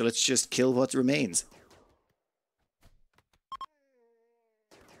berserk, so let's just kill what remains.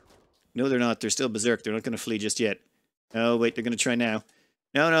 No, they're not. They're still berserk. They're not going to flee just yet. Oh, wait, they're going to try now.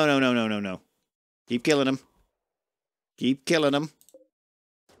 No, no, no, no, no, no, no. Keep killing them. Keep killing them.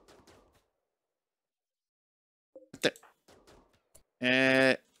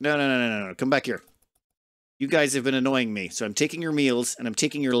 No, no, no, no, no, no. Come back here. You guys have been annoying me, so I'm taking your meals and I'm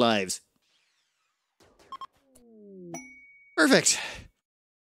taking your lives. Perfect.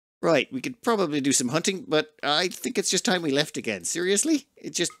 Right, we could probably do some hunting, but I think it's just time we left again. Seriously?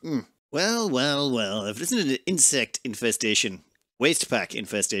 It just... Well, well, well. If it isn't an insect infestation, waste pack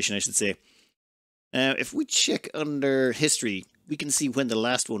infestation, I should say. Now, if we check under history, we can see when the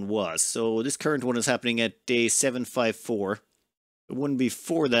last one was. So this current one is happening at day 754. The one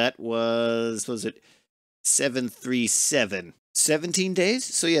before that was it 737? 17 days?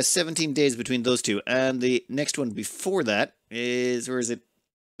 So yeah, 17 days between those two. And the next one before that is, where is it?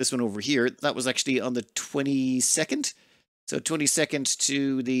 This one over here. That was actually on the 22nd. So 22nd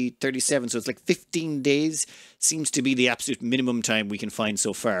to the 37th. So it's like 15 days seems to be the absolute minimum time we can find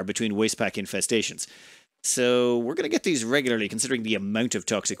so far between waste pack infestations. So we're going to get these regularly considering the amount of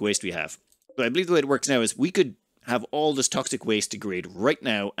toxic waste we have. But I believe the way it works now is we could have all this toxic waste degrade right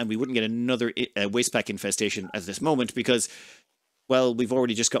now and we wouldn't get another waste pack infestation at this moment because, well, we've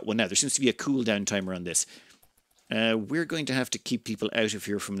already just got one now. There seems to be a cooldown timer on this. We're going to have to keep people out of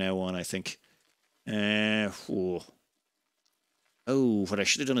here from now on, I think. Oh, what I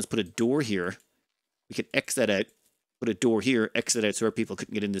should have done is put a door here. We could X that out. Put a door here, X that out so our people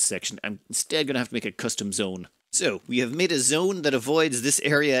couldn't get in this section. I'm instead going to have to make a custom zone. So, we have made a zone that avoids this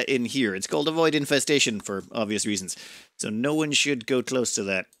area in here. It's called Avoid Infestation for obvious reasons. So no one should go close to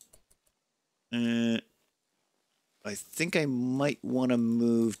that. I think I might want to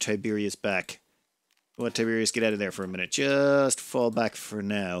move Tiberius back. Let Tiberius get out of there for a minute. Just fall back for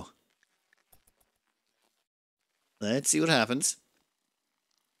now. Let's see what happens.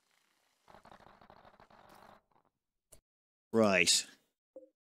 Right.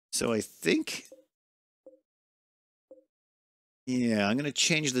 So I think... Yeah, I'm going to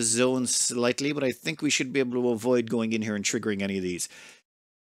change the zone slightly, but I think we should be able to avoid going in here and triggering any of these.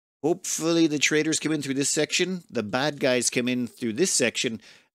 Hopefully the traders come in through this section, the bad guys come in through this section,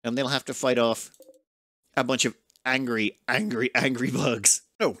 and they'll have to fight off a bunch of angry bugs.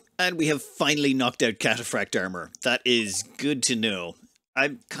 Oh, and we have finally knocked out cataphract armor. That is good to know.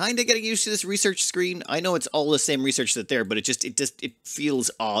 I'm kind of getting used to this research screen. I know it's all the same research that's there, but it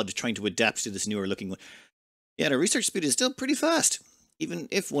feels odd trying to adapt to this newer looking one. Yeah, the research speed is still pretty fast, even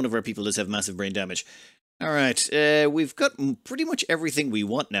if one of our people does have massive brain damage. Alright, we've got pretty much everything we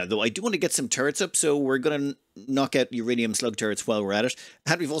want now, though I do want to get some turrets up, so we're going to knock out uranium slug turrets while we're at it.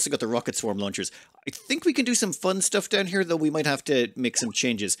 And we've also got the rocket swarm launchers. I think we can do some fun stuff down here, though we might have to make some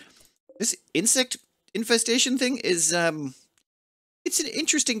changes. This insect infestation thing is, it's an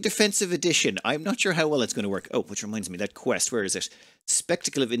interesting defensive addition. I'm not sure how well it's going to work. Oh, which reminds me, that quest, where is it?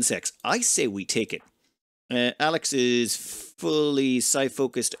 Spectacle of Insects. I say we take it. Alex is fully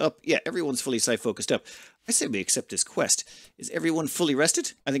psi-focused up. Yeah, everyone's fully psi-focused up. I say we accept this quest. Is everyone fully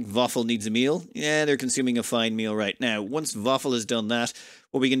rested? I think Waffle needs a meal. Yeah, they're consuming a fine meal right now. Once Waffle has done that,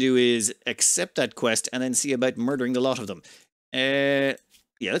 what we can do is accept that quest and then see about murdering the lot of them. Yeah,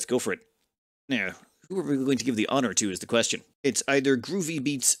 let's go for it. Now, who are we going to give the honor to is the question. It's either Groovy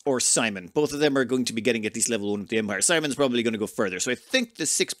Beats or Simon. Both of them are going to be getting at least level 1 of the Empire. Simon's probably going to go further. So I think the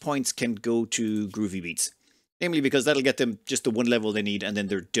 6 points can go to Groovy Beats. Namely because that'll get them just the 1 level they need and then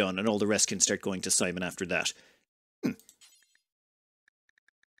they're done. And all the rest can start going to Simon after that.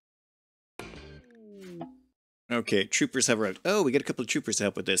 Okay, troopers have arrived. Oh, we get a couple of troopers to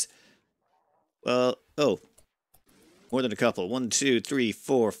help with this. Well, oh. More than a couple. 1, 2, 3,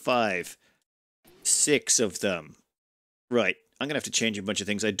 4, 5, 6 of them. Right. I'm going to have to change a bunch of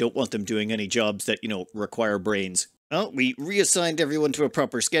things. I don't want them doing any jobs that, you know, require brains. Well, we reassigned everyone to a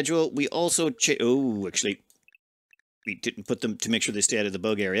proper schedule. We also actually, we didn't put them to make sure they stay out of the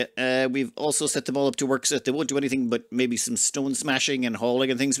bug area. We've also set them all up to work so that they won't do anything but maybe some stone smashing and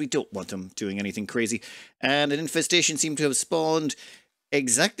hauling and things. We don't want them doing anything crazy. And an infestation seemed to have spawned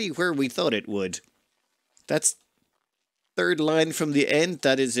exactly where we thought it would. That's third line from the end.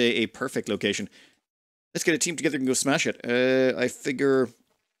 That is a perfect location. Let's get a team together and go smash it. I figure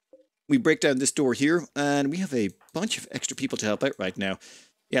we break down this door here, and we have a bunch of extra people to help out right now.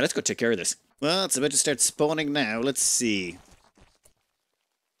 Yeah, let's go take care of this. Well, it's about to start spawning now. Let's see.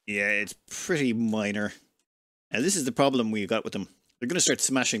 Yeah, it's pretty minor. And this is the problem we got with them. They're going to start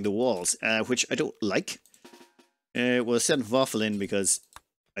smashing the walls, which I don't like. We'll send Waffle in because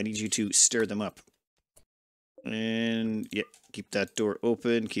I need you to stir them up. And, yeah, keep that door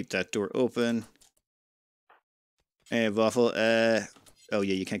open, keep that door open. Hey, Waffle, oh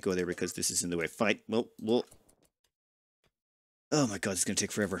yeah, you can't go there because this is in the way. Fine, well, oh my god, it's gonna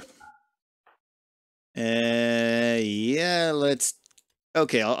take forever. Yeah, let's...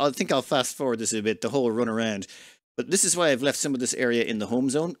 Okay, I think I'll fast forward this a bit, the whole run around. But this is why I've left some of this area in the home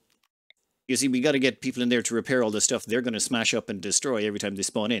zone. You see, we got to get people in there to repair all the stuff they're going to smash up and destroy every time they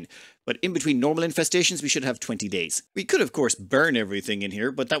spawn in. But in between normal infestations, we should have 20 days. We could, of course, burn everything in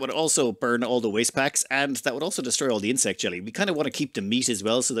here, but that would also burn all the waste packs, and that would also destroy all the insect jelly. We kind of want to keep the meat as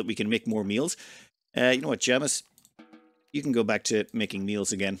well so that we can make more meals. You know what, Jamis? You can go back to making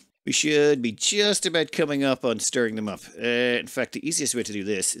meals again. We should be just about coming up on stirring them up. In fact, the easiest way to do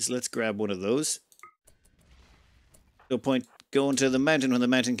this is let's grab one of those. No point going to the mountain when the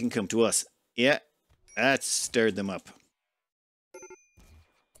mountain can come to us. Yeah, that stirred them up.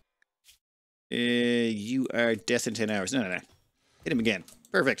 You are death in 10 hours. No. Hit him again.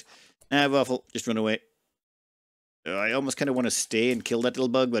 Perfect. Waffle, just run away. I almost kind of want to stay and kill that little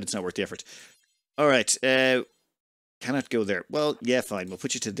bug, but it's not worth the effort. Alright, cannot go there. Well, yeah, fine. We'll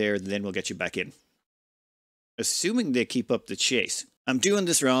put you to there, and then we'll get you back in. Assuming they keep up the chase. I'm doing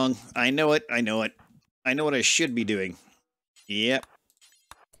this wrong. I know it. I know what I should be doing. Yep.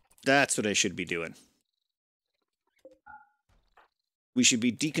 That's what I should be doing. We should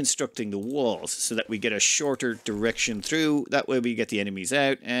be deconstructing the walls so that we get a shorter direction through. That way we get the enemies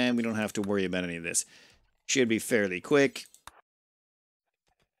out and we don't have to worry about any of this. Should be fairly quick.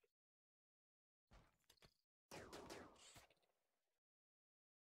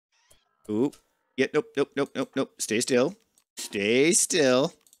 Ooh. Yeah, nope. Stay still. Stay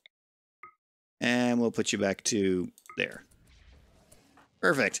still. And we'll put you back to there.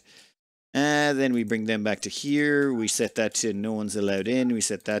 Perfect. Then we bring them back to here. We set that to no one's allowed in. We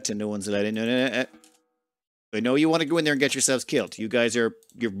set that to no one's allowed in. No. I know you want to go in there and get yourselves killed. You guys you're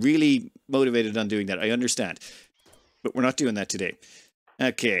really motivated on doing that. I understand. But we're not doing that today.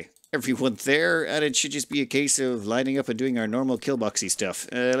 Okay. Everyone there, and it should just be a case of lining up and doing our normal killboxy stuff.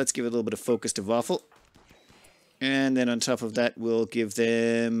 Let's give a little bit of focus to Waffle. And then on top of that, we'll give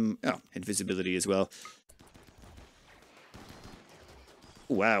them invisibility as well.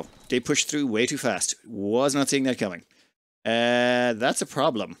 Wow, they pushed through way too fast. Was not seeing that coming. That's a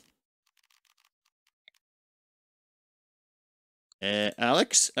problem.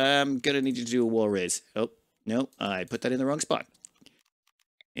 Alex, I'm gonna need you to do a wall raise. Oh, no, I put that in the wrong spot.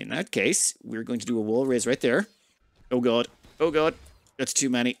 In that case, we're going to do a wall raise right there. Oh god, that's too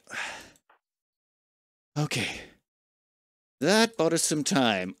many. Okay. That bought us some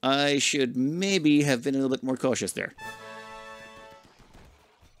time. I should maybe have been a little bit more cautious there.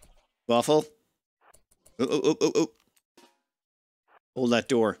 Waffle. Oh. Hold that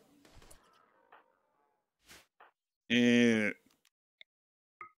door. You.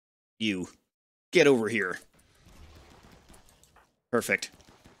 Get over here. Perfect.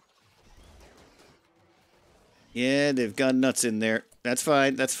 Yeah, they've gone nuts in there. That's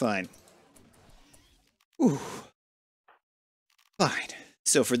fine, that's fine. Ooh. Fine.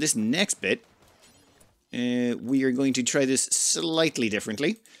 So for this next bit, we are going to try this slightly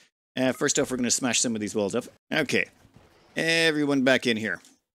differently. First off, we're going to smash some of these walls up. Okay. Everyone back in here.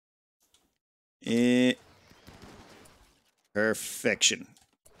 Perfection.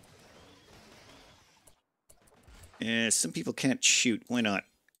 Some people can't shoot. Why not?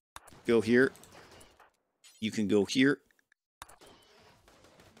 Go here. You can go here.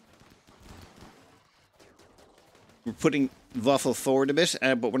 We're putting Waffle forward a bit,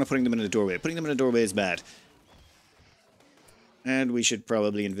 but we're not putting them in a doorway. Putting them in a doorway is bad. And we should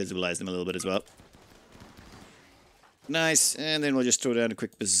probably invisibilize them a little bit as well. Nice, and then we'll just throw down a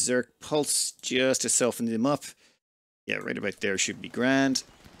quick Berserk Pulse just to soften them up. Yeah, right about there should be grand.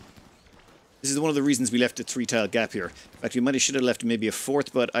 This is one of the reasons we left a 3-tile gap here. In fact, we should have left maybe a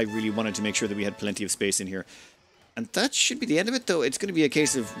 4th, but I really wanted to make sure that we had plenty of space in here. And that should be the end of it, though. It's going to be a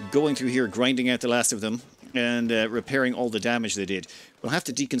case of going through here, grinding out the last of them, and repairing all the damage they did. We'll have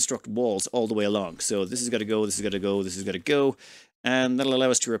to deconstruct walls all the way along. So this has got to go, this has got to go, this has got to go. And that'll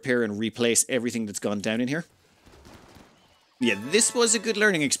allow us to repair and replace everything that's gone down in here. Yeah, this was a good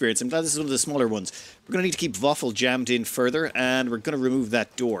learning experience. I'm glad this is one of the smaller ones. We're going to need to keep Waffle jammed in further, and we're going to remove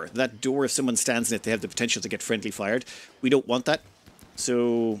that door. That door, if someone stands in it, they have the potential to get friendly fired. We don't want that.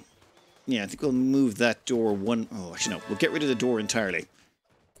 So, yeah, I think we'll move that door one... Oh, actually, no. We'll get rid of the door entirely.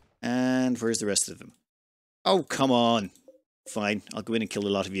 And where's the rest of them? Oh, come on. Fine, I'll go in and kill a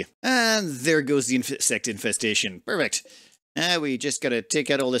lot of you. And there goes the insect infestation. Perfect. Now we just got to take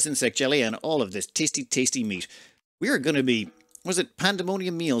out all this insect jelly and all of this tasty, tasty meat. We are going to be, was it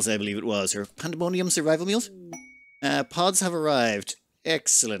Pandemonium Meals, I believe it was, or Pandemonium Survival Meals? Pods have arrived.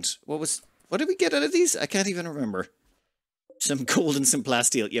 Excellent. What did we get out of these? I can't even remember. Some gold and some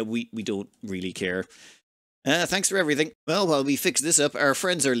plasteel. Yeah, we don't really care. Thanks for everything. Well, while we fix this up, our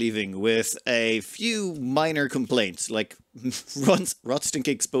friends are leaving with a few minor complaints, like rot stink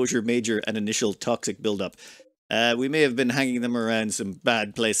exposure major and initial toxic buildup. We may have been hanging them around some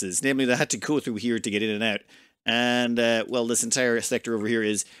bad places. Namely, they had to go through here to get in and out. And, well, this entire sector over here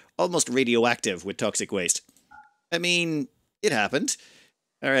is almost radioactive with toxic waste. I mean, it happened.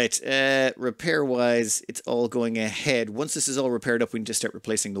 Alright, repair-wise, it's all going ahead. Once this is all repaired up, we need to start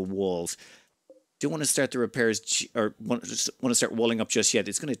replacing the walls. Don't want to start the repairs, or want to start walling up just yet.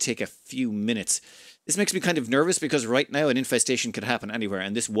 It's going to take a few minutes. This makes me kind of nervous, because right now an infestation could happen anywhere,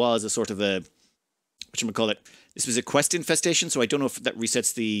 and this was a sort of a... whatchamacallit? This was a quest infestation, so I don't know if that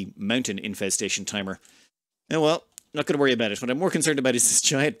resets the mountain infestation timer. Oh well, not going to worry about it. What I'm more concerned about is this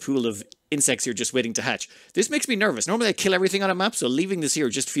giant pool of insects here just waiting to hatch. This makes me nervous. Normally I kill everything on a map, so leaving this here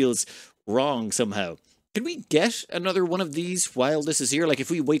just feels wrong somehow. Can we get another one of these while this is here? Like,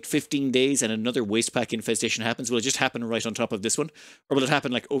 if we wait 15 days and another waste pack infestation happens, will it just happen right on top of this one? Or will it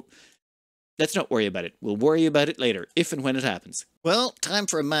happen like, oh, let's not worry about it. We'll worry about it later, if and when it happens. Well, time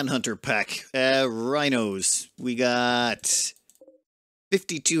for a Manhunter pack. Rhinos. We got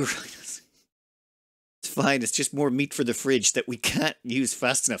 52 rhinos. It's fine, it's just more meat for the fridge that we can't use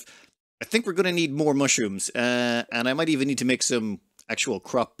fast enough. I think we're going to need more mushrooms, and I might even need to make some actual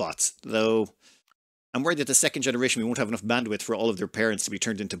crop bots, though I'm worried that the second generation we won't have enough bandwidth for all of their parents to be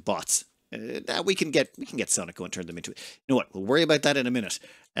turned into bots. We can get Sonico and turn them into it. You know what, we'll worry about that in a minute.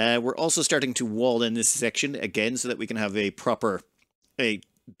 We're also starting to wall in this section again so that we can have a proper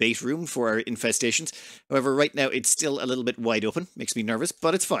bait room for our infestations. However, right now it's still a little bit wide open. Makes me nervous,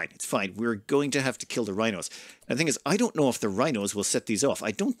 but it's fine. It's fine. We're going to have to kill the rhinos. And the thing is, I don't know if the rhinos will set these off.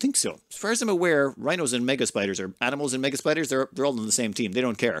 I don't think so. As far as I'm aware, rhinos and mega spiders, or animals and mega spiders, they're all on the same team. They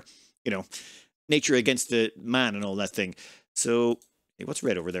don't care. You know, nature against the man and all that thing. So, hey, what's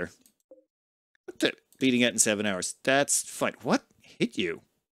red over there? What the? Bleeding out in 7 hours. That's fine. What hit you?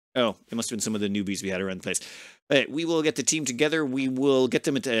 Oh, it must have been some of the newbies we had around the place. We will get the team together. We will get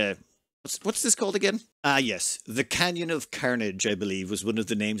them at... what's this called again? Ah, yes. The Canyon of Carnage, I believe, was one of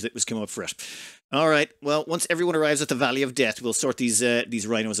the names that was come up for it. All right. Well, once everyone arrives at the Valley of Death, we'll sort these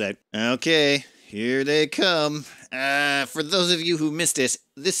rhinos out. Okay. Here they come. For those of you who missed it,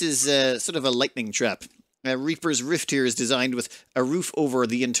 this is sort of a lightning trap. Reaper's Rift here is designed with a roof over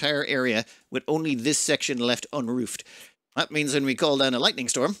the entire area, with only this section left unroofed. That means when we call down a lightning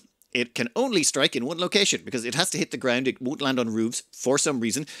storm, it can only strike in one location, because it has to hit the ground. It won't land on roofs for some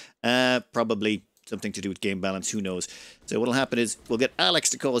reason. Probably something to do with game balance, who knows. So what'll happen is we'll get Alex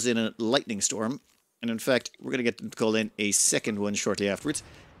to call us in a lightning storm. And in fact, we're going to get them to call in a second one shortly afterwards.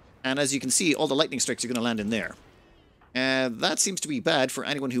 And as you can see, all the lightning strikes are going to land in there. That seems to be bad for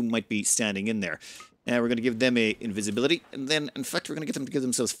anyone who might be standing in there. We're going to give them a invisibility. And then, in fact, we're going to get them to give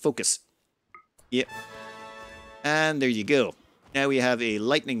themselves focus. Yep. And there you go. Now we have a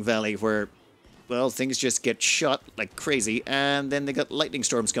lightning valley where, well, things just get shot like crazy, and then they got lightning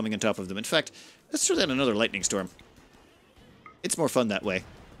storms coming on top of them. In fact, let's throw down another lightning storm. It's more fun that way.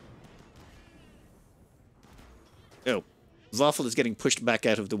 Oh, Waffle is getting pushed back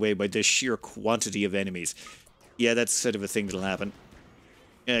out of the way by the sheer quantity of enemies. Yeah, that's sort of a thing that'll happen.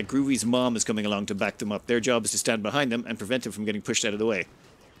 Groovy's mom is coming along to back them up. Their job is to stand behind them and prevent them from getting pushed out of the way.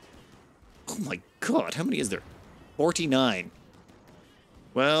 Oh my god, how many is there? 49.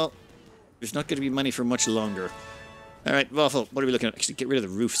 Well, there's not going to be money for much longer. Alright, Waffle, what are we looking at? Actually, get rid of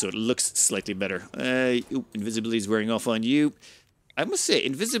the roof so it looks slightly better. Invisibility is wearing off on you. I must say,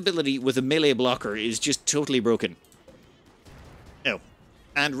 invisibility with a melee blocker is just totally broken. Oh,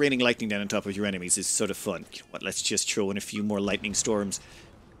 and raining lightning down on top of your enemies is sort of fun. You know what, let's just throw in a few more lightning storms.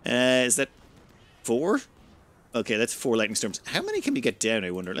 Is that 4? Okay, that's 4 lightning storms. How many can we get down,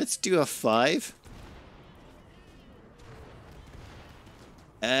 I wonder? Let's do a 5.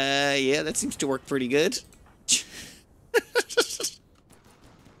 Yeah, that seems to work pretty good.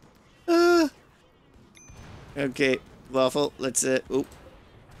 Okay, Waffle, let's let's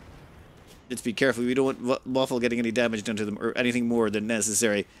be careful. We don't want Waffle getting any damage done to them or anything more than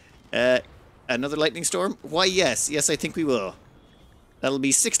necessary. Another lightning storm? Why, yes. Yes, I think we will. That'll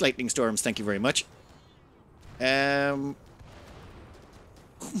be 6 lightning storms, thank you very much. Oh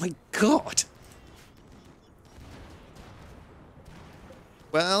my god.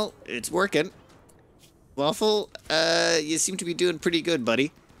 Well, it's working. Waffle, you seem to be doing pretty good,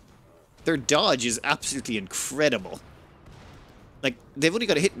 buddy. Their dodge is absolutely incredible. Like, they've only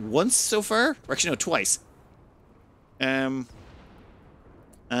got to hit once so far. Or actually, no, twice. And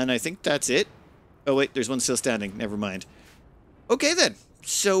I think that's it. Oh, wait, there's one still standing. Never mind. Okay, then.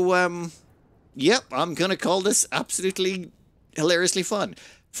 So, yep, I'm gonna call this absolutely hilariously fun.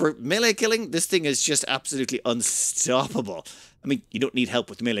 For melee killing, this thing is just absolutely unstoppable. I mean, you don't need help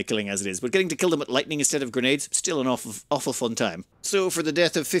with melee killing as it is, but getting to kill them with lightning instead of grenades, still an awful fun time. So for the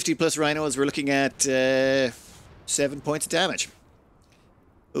death of 50 plus rhinos, we're looking at 7 points of damage.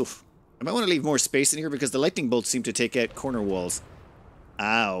 Oof. I might want to leave more space in here because the lightning bolts seem to take out corner walls.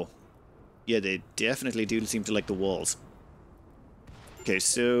 Ow. Yeah, they definitely do seem to like the walls. Okay,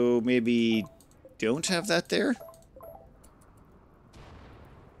 so maybe don't have that there?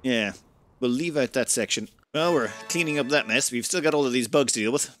 Yeah, we'll leave out that section. Well, we're cleaning up that mess. We've still got all of these bugs to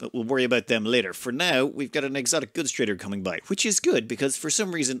deal with, but we'll worry about them later. For now, we've got an exotic goods trader coming by, which is good because for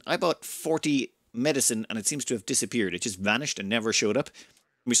some reason I bought 40 medicine and it seems to have disappeared. It just vanished and never showed up.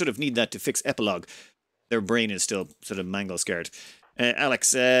 We sort of need that to fix Epilogue. Their brain is still sort of mangle-scarred.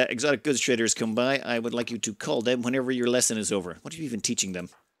 Alex, exotic goods traders come by. I would like you to call them whenever your lesson is over. What are you even teaching them?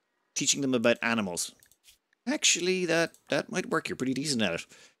 Teaching them about animals. Actually, that might work. You're pretty decent at it.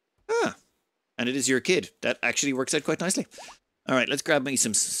 Ah, and it is your kid. That actually works out quite nicely. All right, let's grab me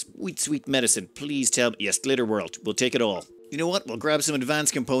some sweet medicine. Please tell me. Yes, Glitter World. We'll take it all. You know what? We'll grab some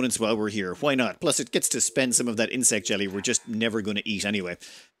advanced components while we're here. Why not? Plus, it gets to spend some of that insect jelly we're just never going to eat anyway.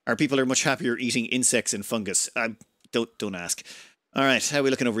 Our people are much happier eating insects and fungus. Don't ask. All right, how are we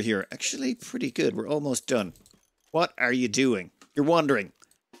looking over here? Actually, pretty good. We're almost done. What are you doing? You're wandering.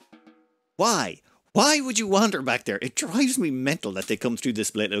 Why? Why would you wander back there? It drives me mental that they come through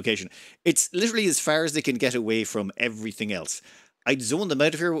this location. It's literally as far as they can get away from everything else. I'd zone them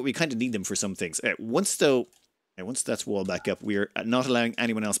out of here, but we kind of need them for some things. Once that's walled back up, we're not allowing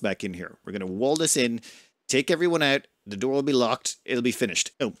anyone else back in here. We're going to wall this in, take everyone out, the door will be locked, it'll be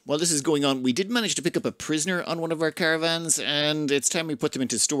finished. Oh, while this is going on, we did manage to pick up a prisoner on one of our caravans, and it's time we put them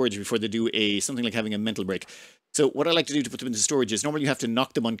into storage before they do something like having a mental break. So what I like to do to put them into storage is normally you have to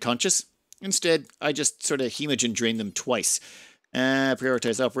knock them unconscious. Instead, I just sort of hemogen drain them twice.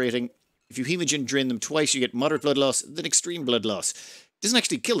 Prioritize operating. If you hemogen drain them twice, you get moderate blood loss, then extreme blood loss. It doesn't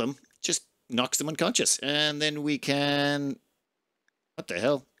actually kill them, just knocks them unconscious. And then we can... What the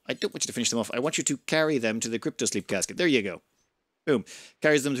hell? I don't want you to finish them off. I want you to carry them to the crypto sleep casket. There you go. Boom.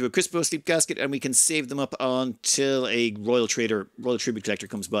 Carries them to a crypto sleep casket, and we can save them up until a royal tribute collector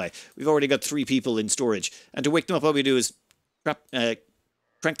comes by. We've already got 3 people in storage. And to wake them up, all we do is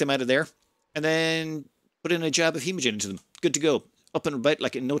crank them out of there. And then put in a jab of hemogen into them. Good to go. Up and about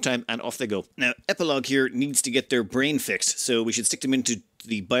like in no time, and off they go. Now, Epilogue here needs to get their brain fixed, so we should stick them into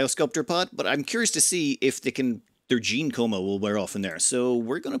the biosculptor pod, but I'm curious to see if they can... Their gene coma will wear off in there. So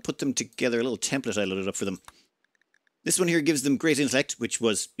we're going to put them together, a little template I loaded up for them. This one here gives them great intellect, which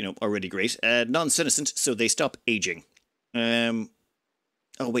was, already great. Non-senescent, so they stop aging.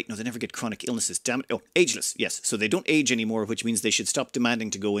 Oh, wait, no, they never get chronic illnesses. Damn it. Oh, ageless, yes. So they don't age anymore, which means they should stop demanding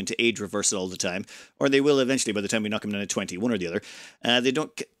to go into age reversal all the time. Or they will eventually by the time we knock them down to 20, one or the other. They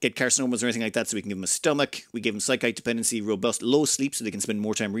don't get carcinomas or anything like that, so we can give them a stomach. We give them psychite dependency, robust, low sleep, so they can spend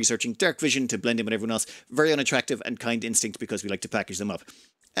more time researching. Dark vision to blend in with everyone else. Very unattractive, and kind instinct because we like to package them up.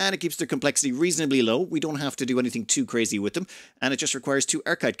 And it keeps their complexity reasonably low. We don't have to do anything too crazy with them. And it just requires 2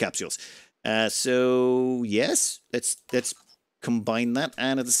 archite capsules. So, yes, let's combine that,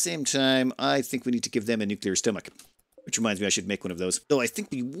 and at the same time, I think we need to give them a nuclear stomach. Which reminds me, I should make one of those. Though I think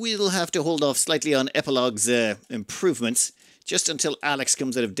we will have to hold off slightly on Epilogue's improvements just until Alex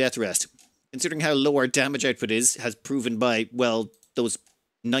comes out of death rest. Considering how low our damage output is, has proven by, well, those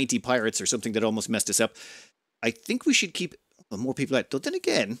 90 pirates or something that almost messed us up. I think we should keep more people out. Though then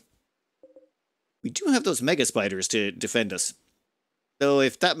again, we do have those mega spiders to defend us. Though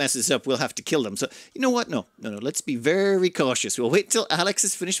if that messes up, we'll have to kill them. So, you know what? No. Let's be very cautious. We'll wait until Alex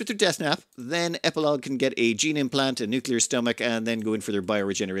is finished with her death nap. Then Epilogue can get a gene implant, a nuclear stomach, and then go in for their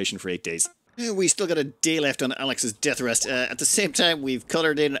bioregeneration for 8 days. We still got a day left on Alex's death rest. At the same time, we've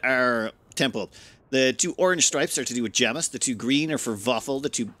coloured in our temple. The 2 orange stripes are to do with Jamis. The 2 green are for Waffle. The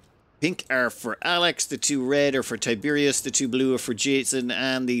 2 pink are for Alex, the 2 red are for Tiberius, the 2 blue are for Jason,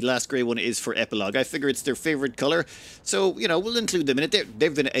 and the last grey one is for Epilogue. I figure it's their favourite colour, so, you know, we'll include them in it.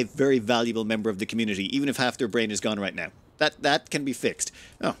 They've been a very valuable member of the community, even if half their brain is gone right now. That can be fixed.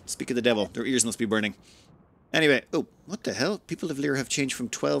 Oh, speak of the devil, their ears must be burning. Anyway, oh, what the hell? People of Lear have changed from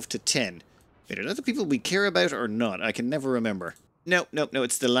 12 to 10. Wait, are that the people we care about or not? I can never remember. No,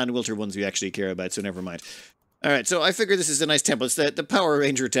 it's the Landwilter ones we actually care about, so never mind. Alright, so I figure this is a nice temple. It's the Power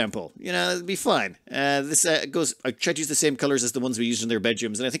Ranger temple. You know, it'll be fine. This goes... I tried to use the same colours as the ones we used in their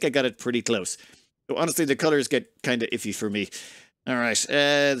bedrooms, and I think I got it pretty close. So honestly, the colours get kind of iffy for me. Alright,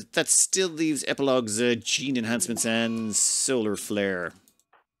 that still leaves Epilogue's gene enhancements and solar flare.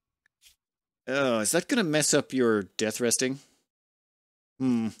 Oh, is that going to mess up your death resting?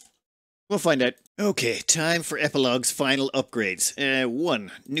 We'll find out. Okay, time for Epilogue's final upgrades.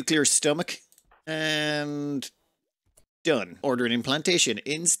 1, nuclear stomach. And done. Order an implantation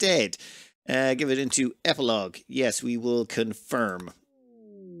instead. Give it into Epilogue. Yes, we will confirm.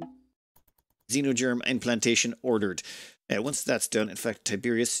 Xenogerm implantation ordered. Once that's done, in fact,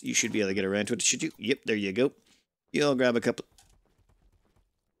 Tiberius, you should be able to get around to it, should you? Yep, there you go. You'll grab a couple.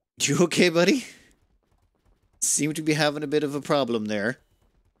 You okay, buddy? Seem to be having a bit of a problem there.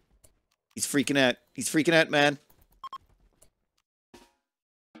 He's freaking out. He's freaking out, man.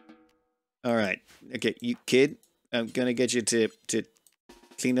 Alright. Okay, you kid, I'm gonna get you to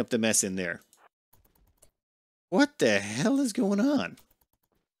clean up the mess in there. What the hell is going on?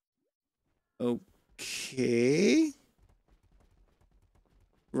 Okay.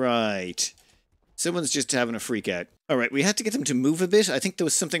 Right. Someone's just having a freak out. Alright, we had to get them to move a bit. I think there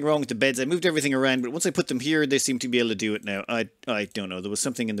was something wrong with the beds. I moved everything around, but once I put them here, they seem to be able to do it now. I don't know. There was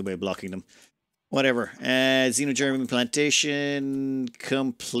something in the way of blocking them. Whatever. Xenogerm implantation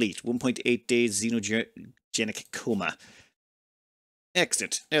complete. 1.8 days xenogenic coma.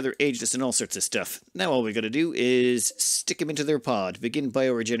 Excellent. Now they're ageless and all sorts of stuff. Now all we got to do is stick them into their pod. Begin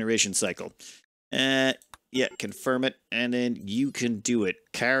bioregeneration cycle. Yeah, confirm it, and then you can do it.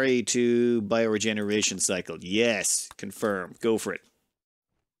 Carry to bioregeneration cycle. Yes, confirm. Go for it.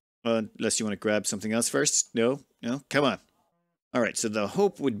 Unless you want to grab something else first. No? Come on. Alright, so the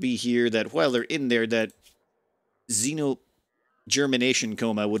hope would be here that while they're in there, that xenogermination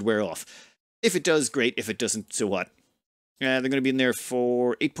coma would wear off. If it does, great. If it doesn't, so what? They're going to be in there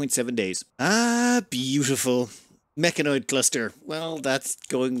for 8.7 days. Ah, beautiful. Mechanoid cluster. Well, that's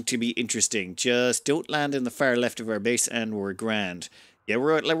going to be interesting. Just don't land in the far left of our base and we're grand. Yeah,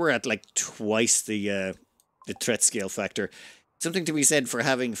 we're at like twice the threat scale factor. Something to be said for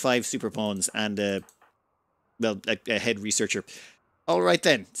having 5 super pawns and well, a head researcher. All right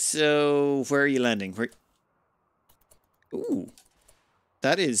then. So where are you landing? Ooh,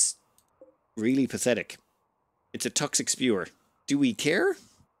 that is really pathetic. It's a toxic spewer. Do we care?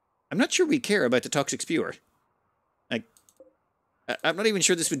 I'm not sure we care about the toxic spewer. I'm not even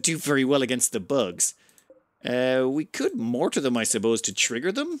sure this would do very well against the bugs. We could mortar them, I suppose, to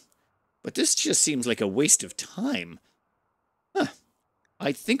trigger them. But this just seems like a waste of time. Huh.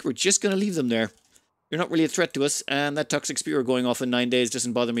 I think we're just going to leave them there. They're not really a threat to us, and that toxic spewer going off in 9 days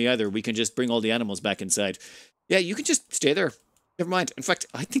doesn't bother me either. We can just bring all the animals back inside. Yeah, you can just stay there. Never mind. In fact,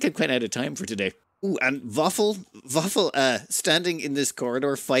 I think I'm quite out of time for today. Ooh, and Waffle, standing in this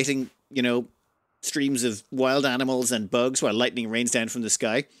corridor fighting, you know, streams of wild animals and bugs while lightning rains down from the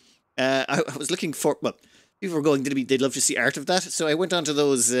sky. I was looking for, well, people were going, they'd love to see art of that. So I went onto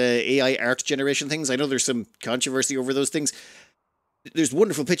those AI art generation things. I know there's some controversy over those things. There's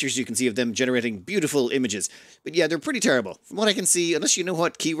wonderful pictures you can see of them generating beautiful images. But yeah, they're pretty terrible. From what I can see, unless you know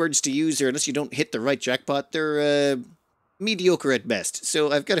what keywords to use or unless you don't hit the right jackpot, they're mediocre at best.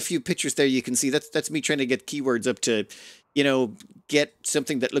 So I've got a few pictures there you can see. That's me trying to get keywords up to, you know, get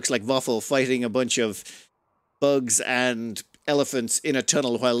something that looks like Waffle fighting a bunch of bugs and elephants in a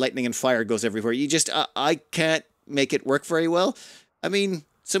tunnel while lightning and fire goes everywhere. You just, I can't make it work very well. I mean,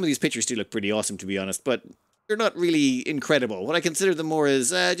 some of these pictures do look pretty awesome, to be honest, but they're not really incredible. What I consider them more is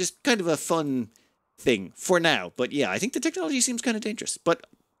just kind of a fun thing for now. But yeah, I think the technology seems kind of dangerous, but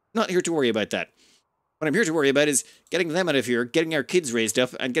not here to worry about that. What I'm here to worry about is getting them out of here, getting our kids raised up,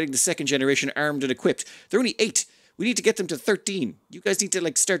 and getting the second generation armed and equipped. They're only 8. We need to get them to 13. You guys need to,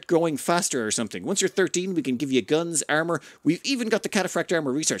 like, start growing faster or something. Once you're 13, we can give you guns, armor. We've even got the cataphract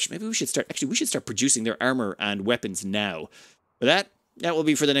armor research. Maybe we should start... Actually, we should start producing their armor and weapons now. But that will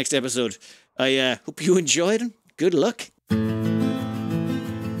be for the next episode. I hope you enjoyed. Good luck.